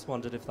definition. I just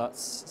wondered if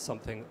that's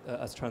something,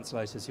 as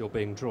translators, you're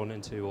being drawn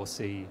into or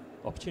see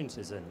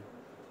opportunities in.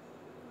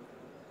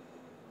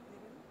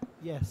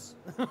 Yes.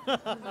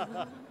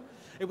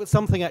 It was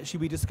something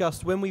actually we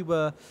discussed when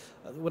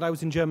I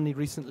was in Germany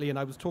recently, and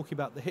I was talking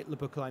about the Hitler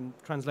book I'm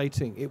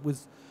translating. It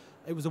was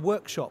a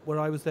workshop where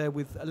I was there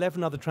with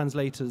 11 other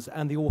translators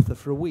and the author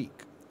for a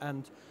week.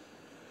 And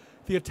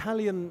the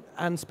Italian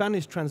and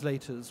Spanish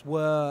translators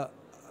were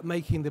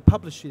making the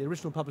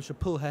original publisher,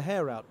 pull her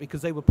hair out,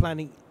 because they were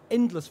planning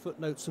endless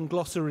footnotes and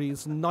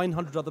glossaries and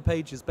 900 other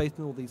pages based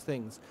on all these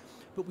things.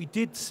 But we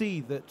did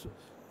see that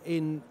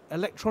in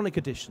electronic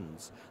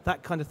editions,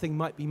 that kind of thing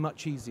might be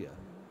much easier.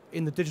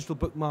 In the digital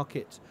book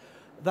market,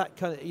 that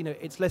kind of,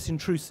 it's less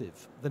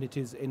intrusive than it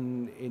is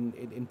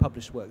in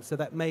published works. So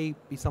that may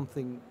be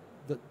something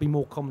that be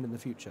more common in the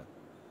future.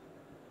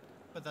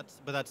 But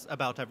that's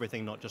about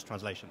everything, not just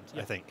translations,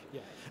 yeah. I think. Yeah.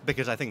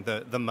 Because I think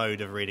the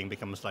mode of reading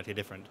becomes slightly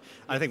different.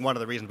 Yes. I think one of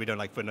the reasons we don't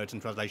like footnotes in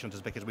translations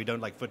is because we don't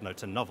like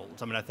footnotes in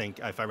novels. I mean, I think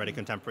if I read a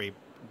contemporary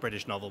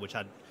British novel which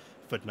had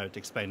footnote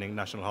explaining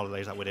national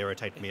holidays, that would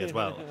irritate me as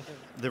well.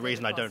 The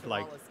reason I don't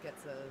like...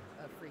 Gets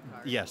a free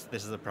card. Yes,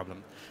 this is a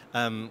problem.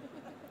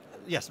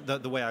 Yes,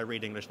 the way I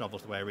read English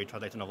novels, the way I read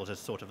translated novels is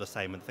sort of the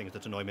same, and things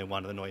that annoy me in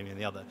one annoy me in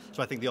the other.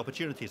 So I think the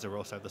opportunities are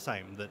also the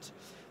same, that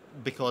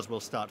because we'll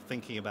start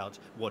thinking about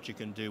what you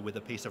can do with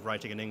a piece of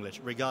writing in English,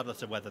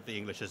 regardless of whether the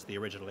English is the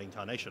original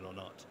incarnation or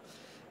not,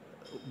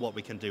 what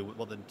we can do,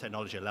 what the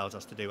technology allows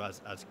us to do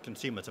as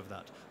consumers of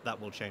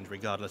that will change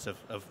regardless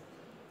of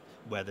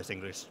where this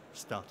English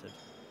started.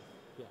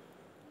 Yeah,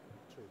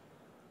 true.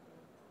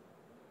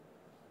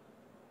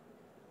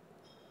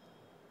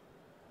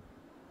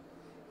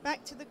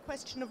 Back to the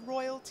question of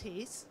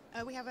royalties.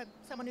 We have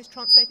someone who's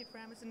translated for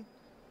Amazon.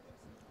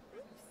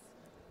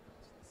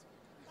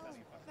 Oh,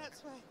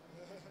 that's right.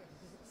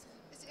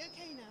 Is it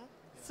okay now?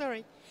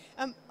 Sorry.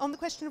 On the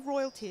question of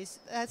royalties,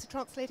 there's a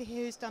translator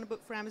here who's done a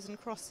book for Amazon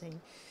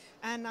Crossing,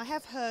 and I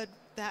have heard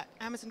that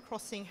Amazon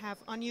Crossing have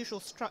unusual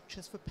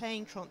structures for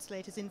paying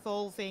translators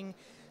involving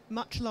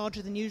much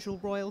larger than usual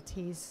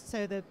royalties,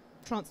 so the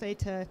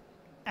translator,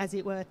 as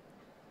it were,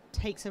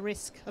 takes a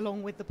risk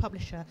along with the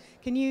publisher.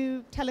 Can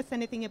you tell us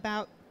anything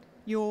about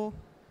your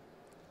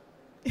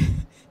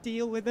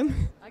deal with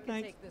them? I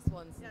can take this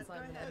one since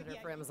I'm the editor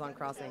for Amazon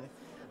Crossing.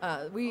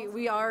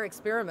 We are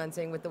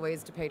experimenting with the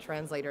ways to pay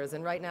translators,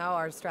 and right now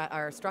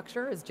our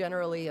structure is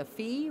generally a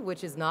fee,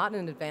 which is not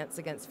an advance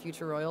against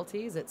future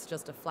royalties. It's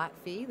just a flat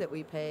fee that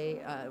we pay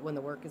when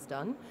the work is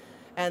done,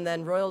 and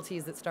then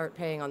royalties that start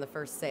paying on the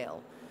first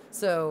sale.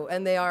 So,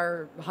 and they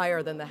are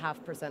higher than the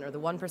 0.5% or the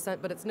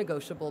 1%, but it's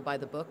negotiable by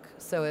the book,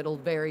 so it'll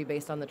vary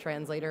based on the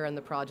translator and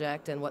the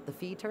project and what the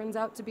fee turns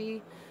out to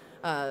be.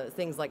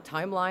 Things like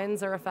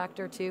timelines are a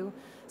factor too.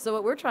 So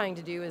what we're trying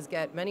to do is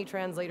get many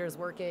translators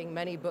working,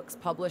 many books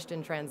published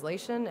in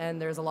translation,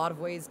 and there's a lot of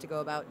ways to go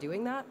about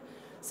doing that.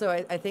 So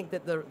I think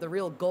that the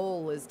real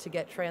goal is to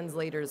get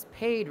translators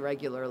paid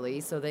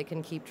regularly so they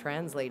can keep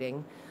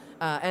translating.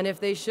 And if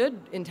they should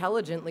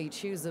intelligently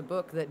choose a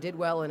book that did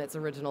well in its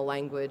original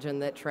language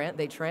and that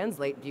they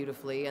translate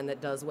beautifully and that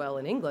does well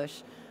in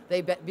English,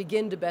 they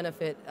begin to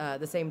benefit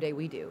the same day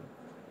we do.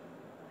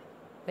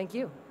 Thank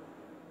you.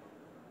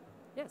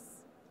 Yes.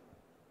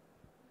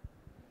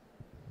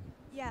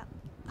 Yeah.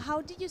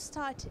 How did you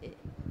start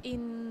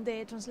in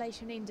the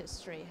translation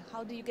industry?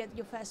 How did you get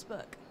your first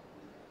book?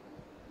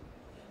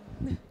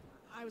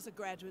 I was a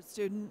graduate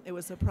student. It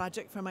was a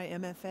project for my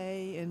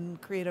MFA in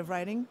creative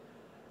writing.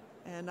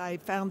 And I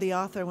found the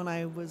author when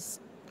I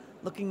was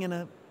looking in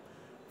a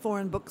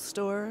foreign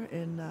bookstore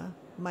in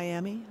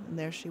Miami, and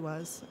there she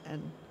was,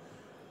 and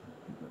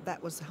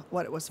that was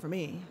what it was for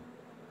me.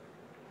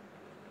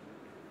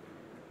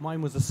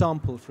 Mine was a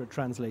sample for a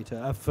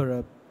translator, for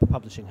a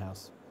publishing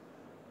house.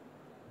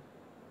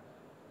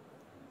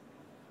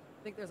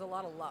 I think there's a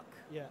lot of luck.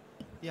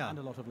 Yeah. And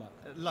a lot of luck.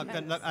 Luck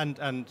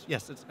and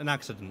yes, it's an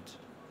accident,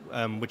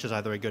 which is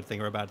either a good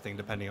thing or a bad thing,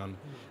 depending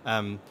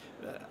on.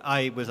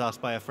 I was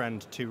asked by a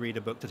friend to read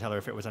a book to tell her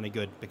if it was any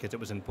good because it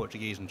was in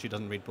Portuguese and she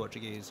doesn't read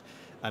Portuguese.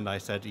 And I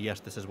said, yes,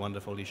 this is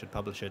wonderful, you should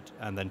publish it.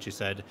 And then she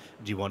said,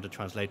 do you want to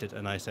translate it?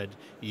 And I said,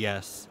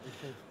 yes.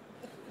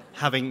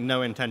 Having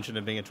no intention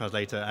of being a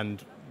translator,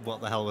 and what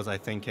the hell was I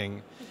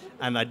thinking?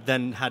 And I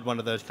then had one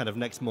of those kind of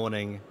next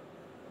morning,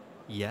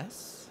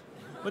 yes?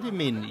 What do you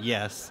mean,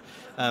 yes?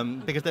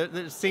 Because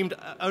it seemed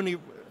only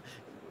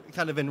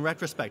kind of in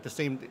retrospect, it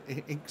seemed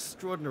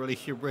extraordinarily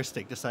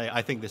hubristic to say,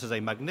 I think this is a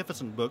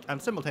magnificent book,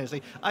 and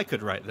simultaneously, I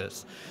could write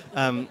this.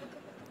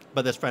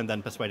 But this friend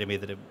then persuaded me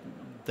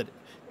that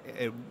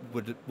it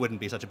wouldn't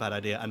be such a bad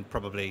idea, and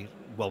probably,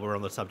 while we're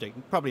on the subject,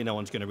 probably no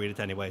one's going to read it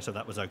anyway, so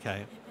that was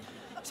okay.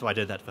 So I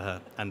did that for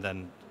her,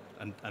 and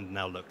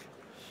now look.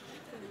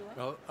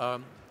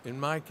 Well, in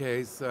my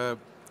case,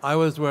 I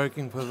was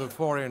working for the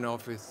Foreign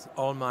Office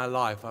all my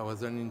life. I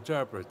was an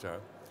interpreter.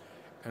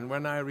 And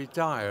when I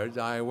retired,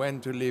 I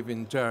went to live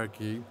in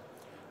Turkey,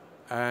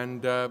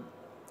 and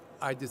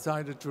I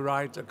decided to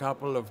write a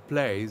couple of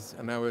plays,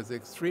 and I was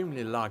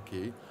extremely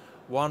lucky.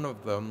 One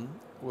of them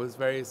was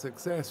very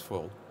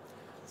successful.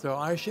 So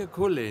Ayşe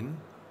Kulin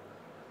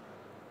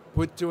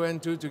put two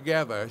and two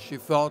together. She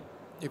thought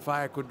if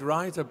I could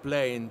write a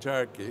play in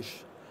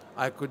Turkish,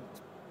 I could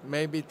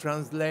maybe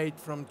translate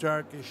from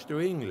Turkish to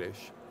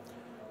English.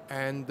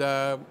 And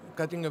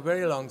cutting a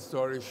very long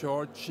story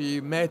short,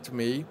 she met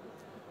me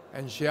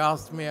and she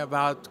asked me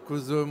about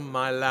Kuzum,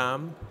 my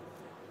lamb,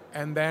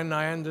 and then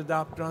I ended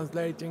up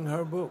translating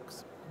her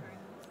books.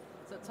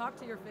 So talk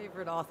to your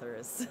favorite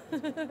authors.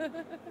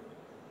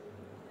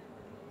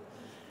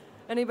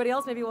 Anybody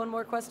else? Maybe one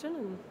more question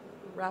and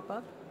wrap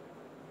up.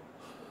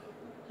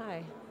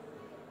 Hi.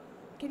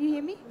 Can you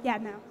hear me? Yeah,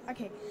 now.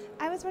 Okay.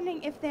 I was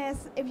wondering if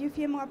you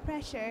feel more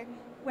pressure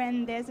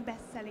when there's a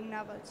best-selling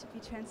novel to be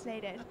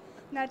translated,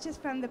 not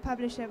just from the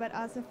publisher, but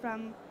also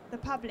from the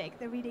public,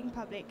 the reading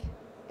public.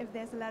 If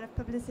there's a lot of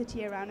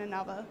publicity around a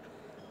novel,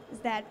 is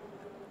that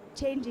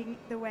changing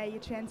the way you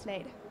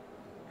translate?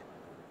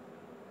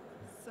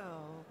 So,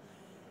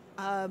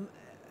 a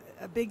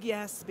big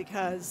yes,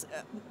 because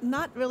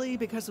not really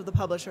because of the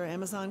publisher.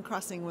 Amazon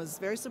Crossing was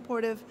very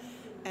supportive,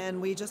 and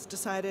we just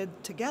decided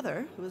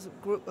together, it was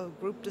a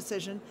group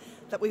decision,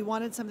 that we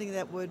wanted something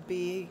that would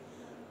be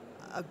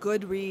a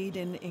good read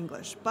in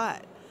English.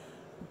 But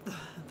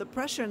the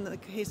pressure in the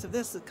case of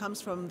this, it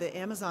comes from the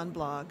Amazon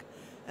blog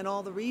and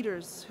all the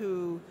readers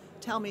who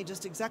tell me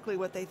just exactly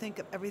what they think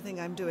of everything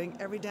I'm doing,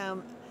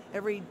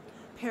 every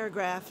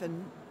paragraph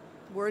and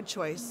word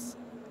choice.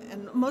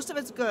 And most of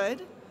it's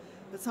good,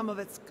 but some of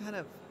it's kind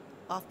of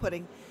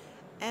off-putting.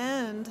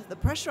 And the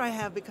pressure I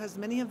have, because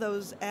many of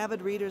those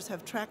avid readers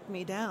have tracked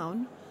me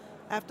down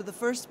after the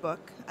first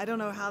book. I don't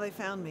know how they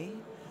found me,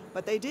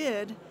 but they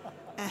did.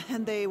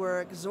 And they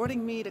were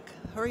exhorting me to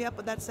hurry up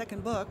with that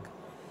second book.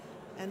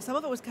 And some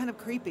of it was kind of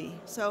creepy.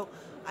 So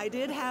I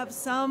did have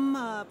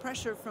some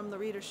pressure from the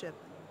readership.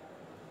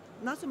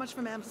 Not so much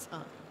from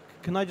Amazon.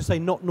 Can I just say,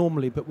 not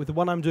normally, but with the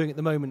one I'm doing at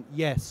the moment,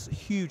 yes,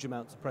 huge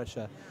amounts of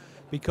pressure,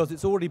 because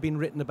it's already been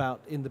written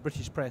about in the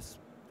British press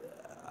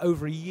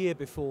over a year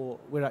before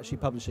we're actually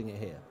publishing it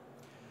here.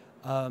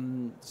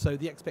 So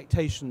the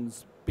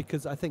expectations,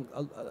 because I think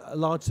a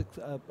large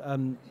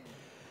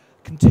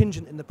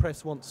contingent in the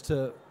press wants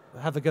to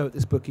have a go at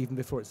this book even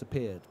before it's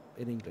appeared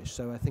in English.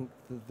 So I think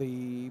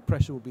the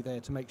pressure will be there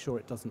to make sure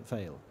it doesn't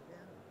fail.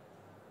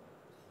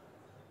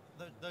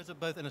 Those are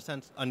both, in a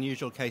sense,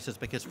 unusual cases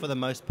because, for the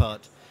most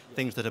part,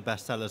 things that are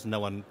bestsellers no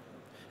one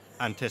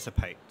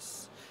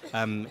anticipates.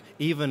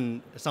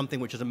 Even something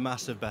which is a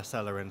massive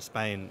bestseller in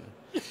Spain,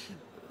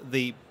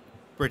 the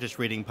British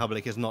reading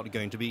public is not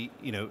going to be,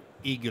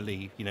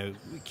 eagerly,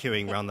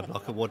 queuing around the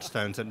block of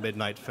Waterstones at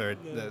midnight for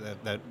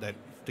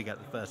to get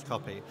the first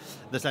copy.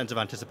 The sense of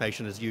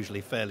anticipation is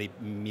usually fairly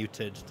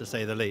muted, to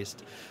say the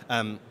least.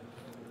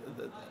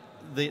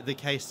 The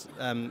case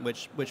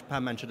which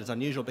Pam mentioned is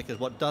unusual because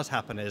what does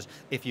happen is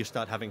if you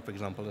start having, for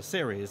example, a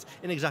series,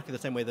 in exactly the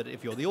same way that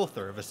if you're the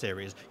author of a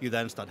series, you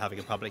then start having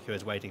a public who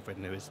is waiting for it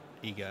and who is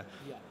eager.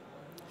 Yeah.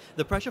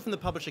 The pressure from the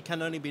publisher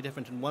can only be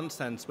different in one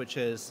sense, which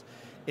is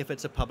if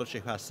it's a publisher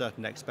who has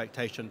certain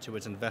expectations, who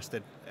has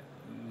invested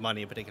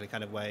money in a particular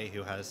kind of way,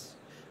 who has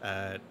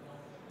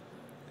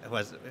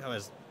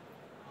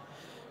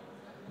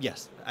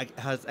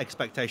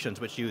expectations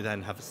which you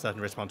then have a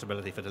certain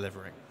responsibility for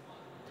delivering.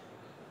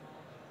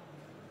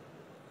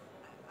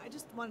 I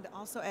just wanted to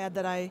also add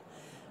that I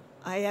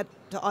had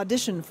to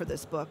audition for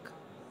this book.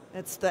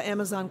 It's the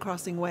Amazon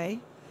Crossing Way.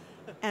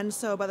 And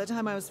so by the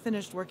time I was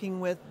finished working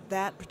with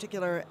that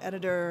particular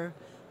editor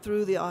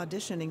through the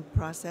auditioning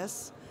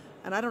process,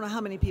 and I don't know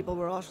how many people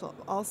were also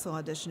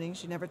auditioning,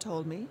 she never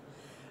told me,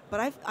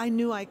 But I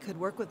knew I could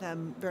work with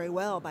them very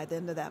well by the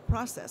end of that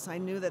process. I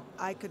knew that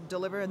I could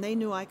deliver, and they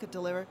knew I could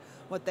deliver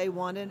what they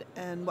wanted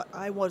and what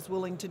I was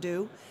willing to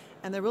do.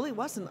 And there really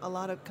wasn't a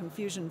lot of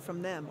confusion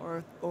from them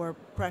or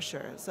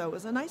pressure. So it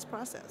was a nice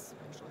process,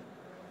 actually.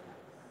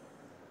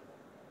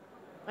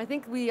 I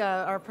think we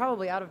are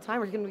probably out of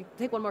time. Can we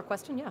take one more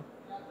question? Yeah.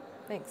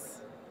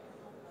 Thanks.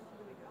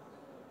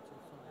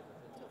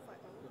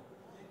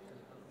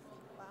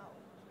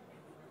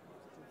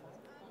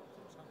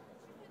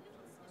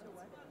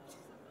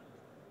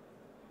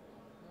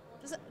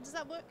 Does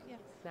that work? Yeah.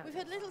 No. We've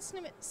heard little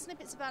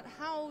snippets about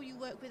how you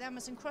work with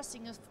Amazon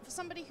Crossing. For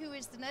somebody who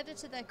is an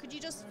editor there, could you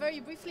just very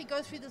briefly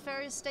go through the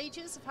various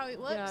stages of how it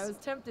works? Yeah, I was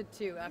tempted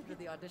to after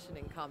the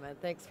auditioning comment.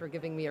 Thanks for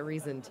giving me a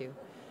reason to.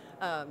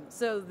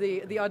 So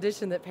the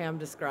audition that Pam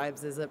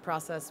describes is a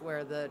process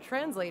where the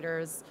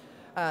translators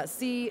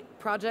see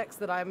projects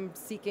that I'm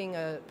seeking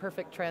a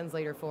perfect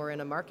translator for in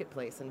a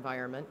marketplace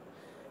environment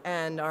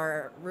and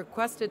are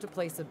requested to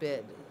place a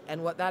bid.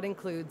 And what that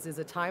includes is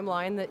a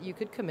timeline that you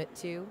could commit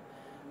to,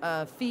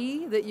 a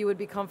fee that you would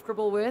be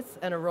comfortable with,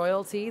 and a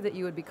royalty that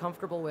you would be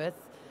comfortable with,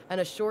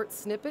 and a short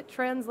snippet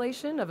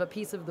translation of a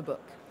piece of the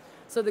book.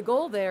 So the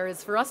goal there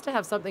is for us to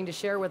have something to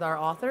share with our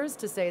authors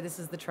to say this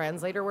is the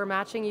translator we're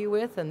matching you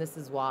with and this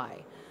is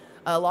why.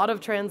 A lot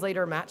of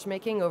translator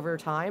matchmaking over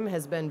time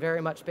has been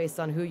very much based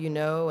on who you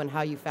know and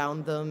how you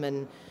found them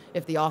and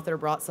if the author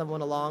brought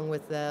someone along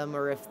with them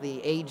or if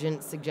the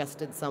agent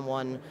suggested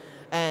someone.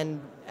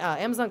 And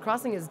Amazon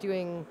Crossing is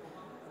doing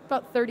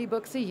about 30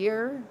 books a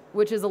year,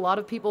 which is a lot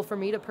of people for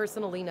me to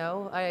personally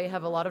know. I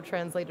have a lot of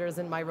translators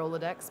in my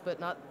Rolodex, but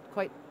not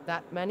quite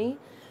that many.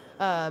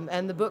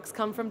 And the books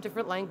come from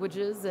different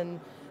languages, and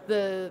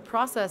the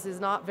process is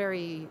not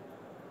very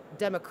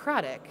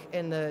democratic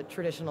in the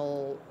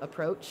traditional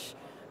approach.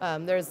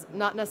 There's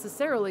not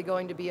necessarily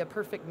going to be a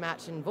perfect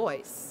match in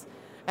voice.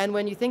 And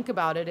when you think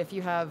about it, if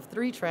you have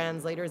 3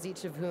 translators,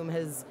 each of whom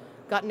has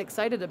gotten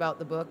excited about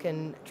the book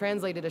and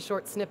translated a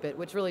short snippet,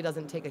 which really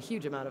doesn't take a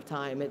huge amount of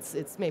time.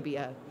 It's maybe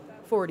a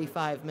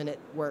 45-minute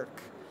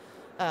work.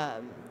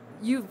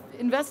 You've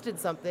invested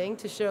something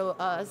to show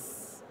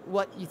us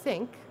what you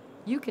think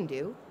you can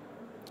do,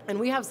 and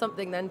we have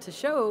something then to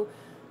show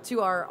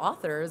to our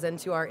authors and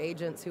to our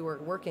agents who we're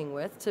working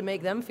with to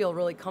make them feel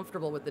really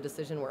comfortable with the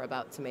decision we're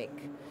about to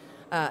make.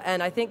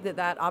 And I think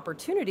that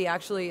opportunity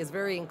actually is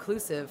very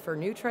inclusive for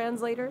new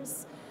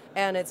translators.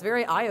 And it's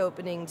very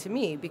eye-opening to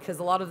me because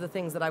a lot of the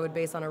things that I would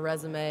base on a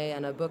resume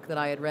and a book that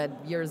I had read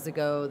years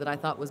ago that I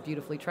thought was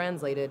beautifully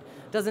translated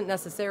doesn't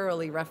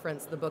necessarily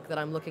reference the book that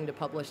I'm looking to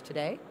publish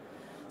today.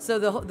 So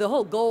the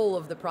whole goal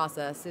of the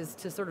process is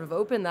to sort of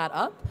open that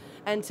up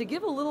and to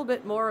give a little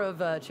bit more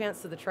of a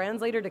chance to the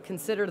translator to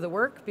consider the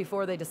work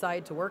before they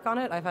decide to work on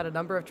it. I've had a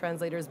number of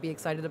translators be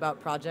excited about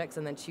projects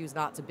and then choose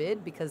not to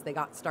bid because they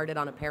got started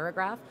on a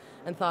paragraph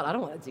and thought, I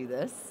don't want to do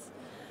this.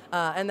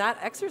 And that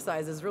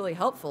exercise is really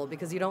helpful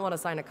because you don't want to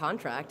sign a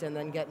contract and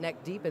then get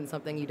neck deep in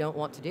something you don't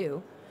want to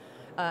do.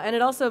 And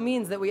it also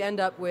means that we end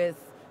up with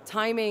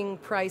timing,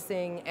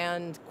 pricing,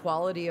 and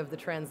quality of the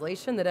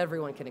translation that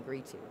everyone can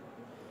agree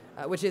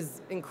to, which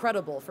is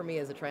incredible for me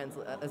as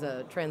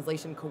a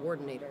translation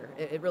coordinator.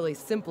 It really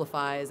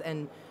simplifies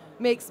and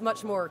makes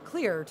much more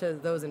clear to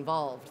those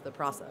involved the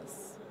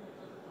process.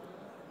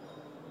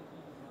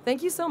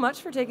 Thank you so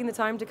much for taking the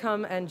time to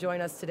come and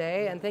join us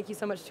today, and thank you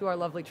so much to our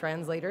lovely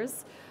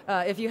translators.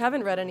 If you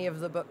haven't read any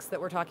of the books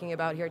that we're talking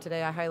about here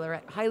today, I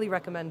highly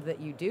recommend that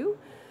you do.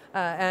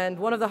 And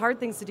one of the hard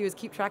things to do is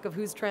keep track of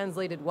who's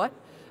translated what.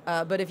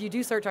 But if you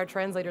do search our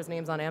translators'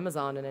 names on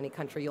Amazon in any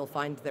country, you'll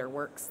find their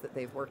works that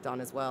they've worked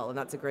on as well, and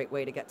that's a great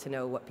way to get to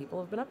know what people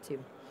have been up to.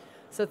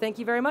 So thank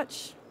you very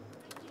much.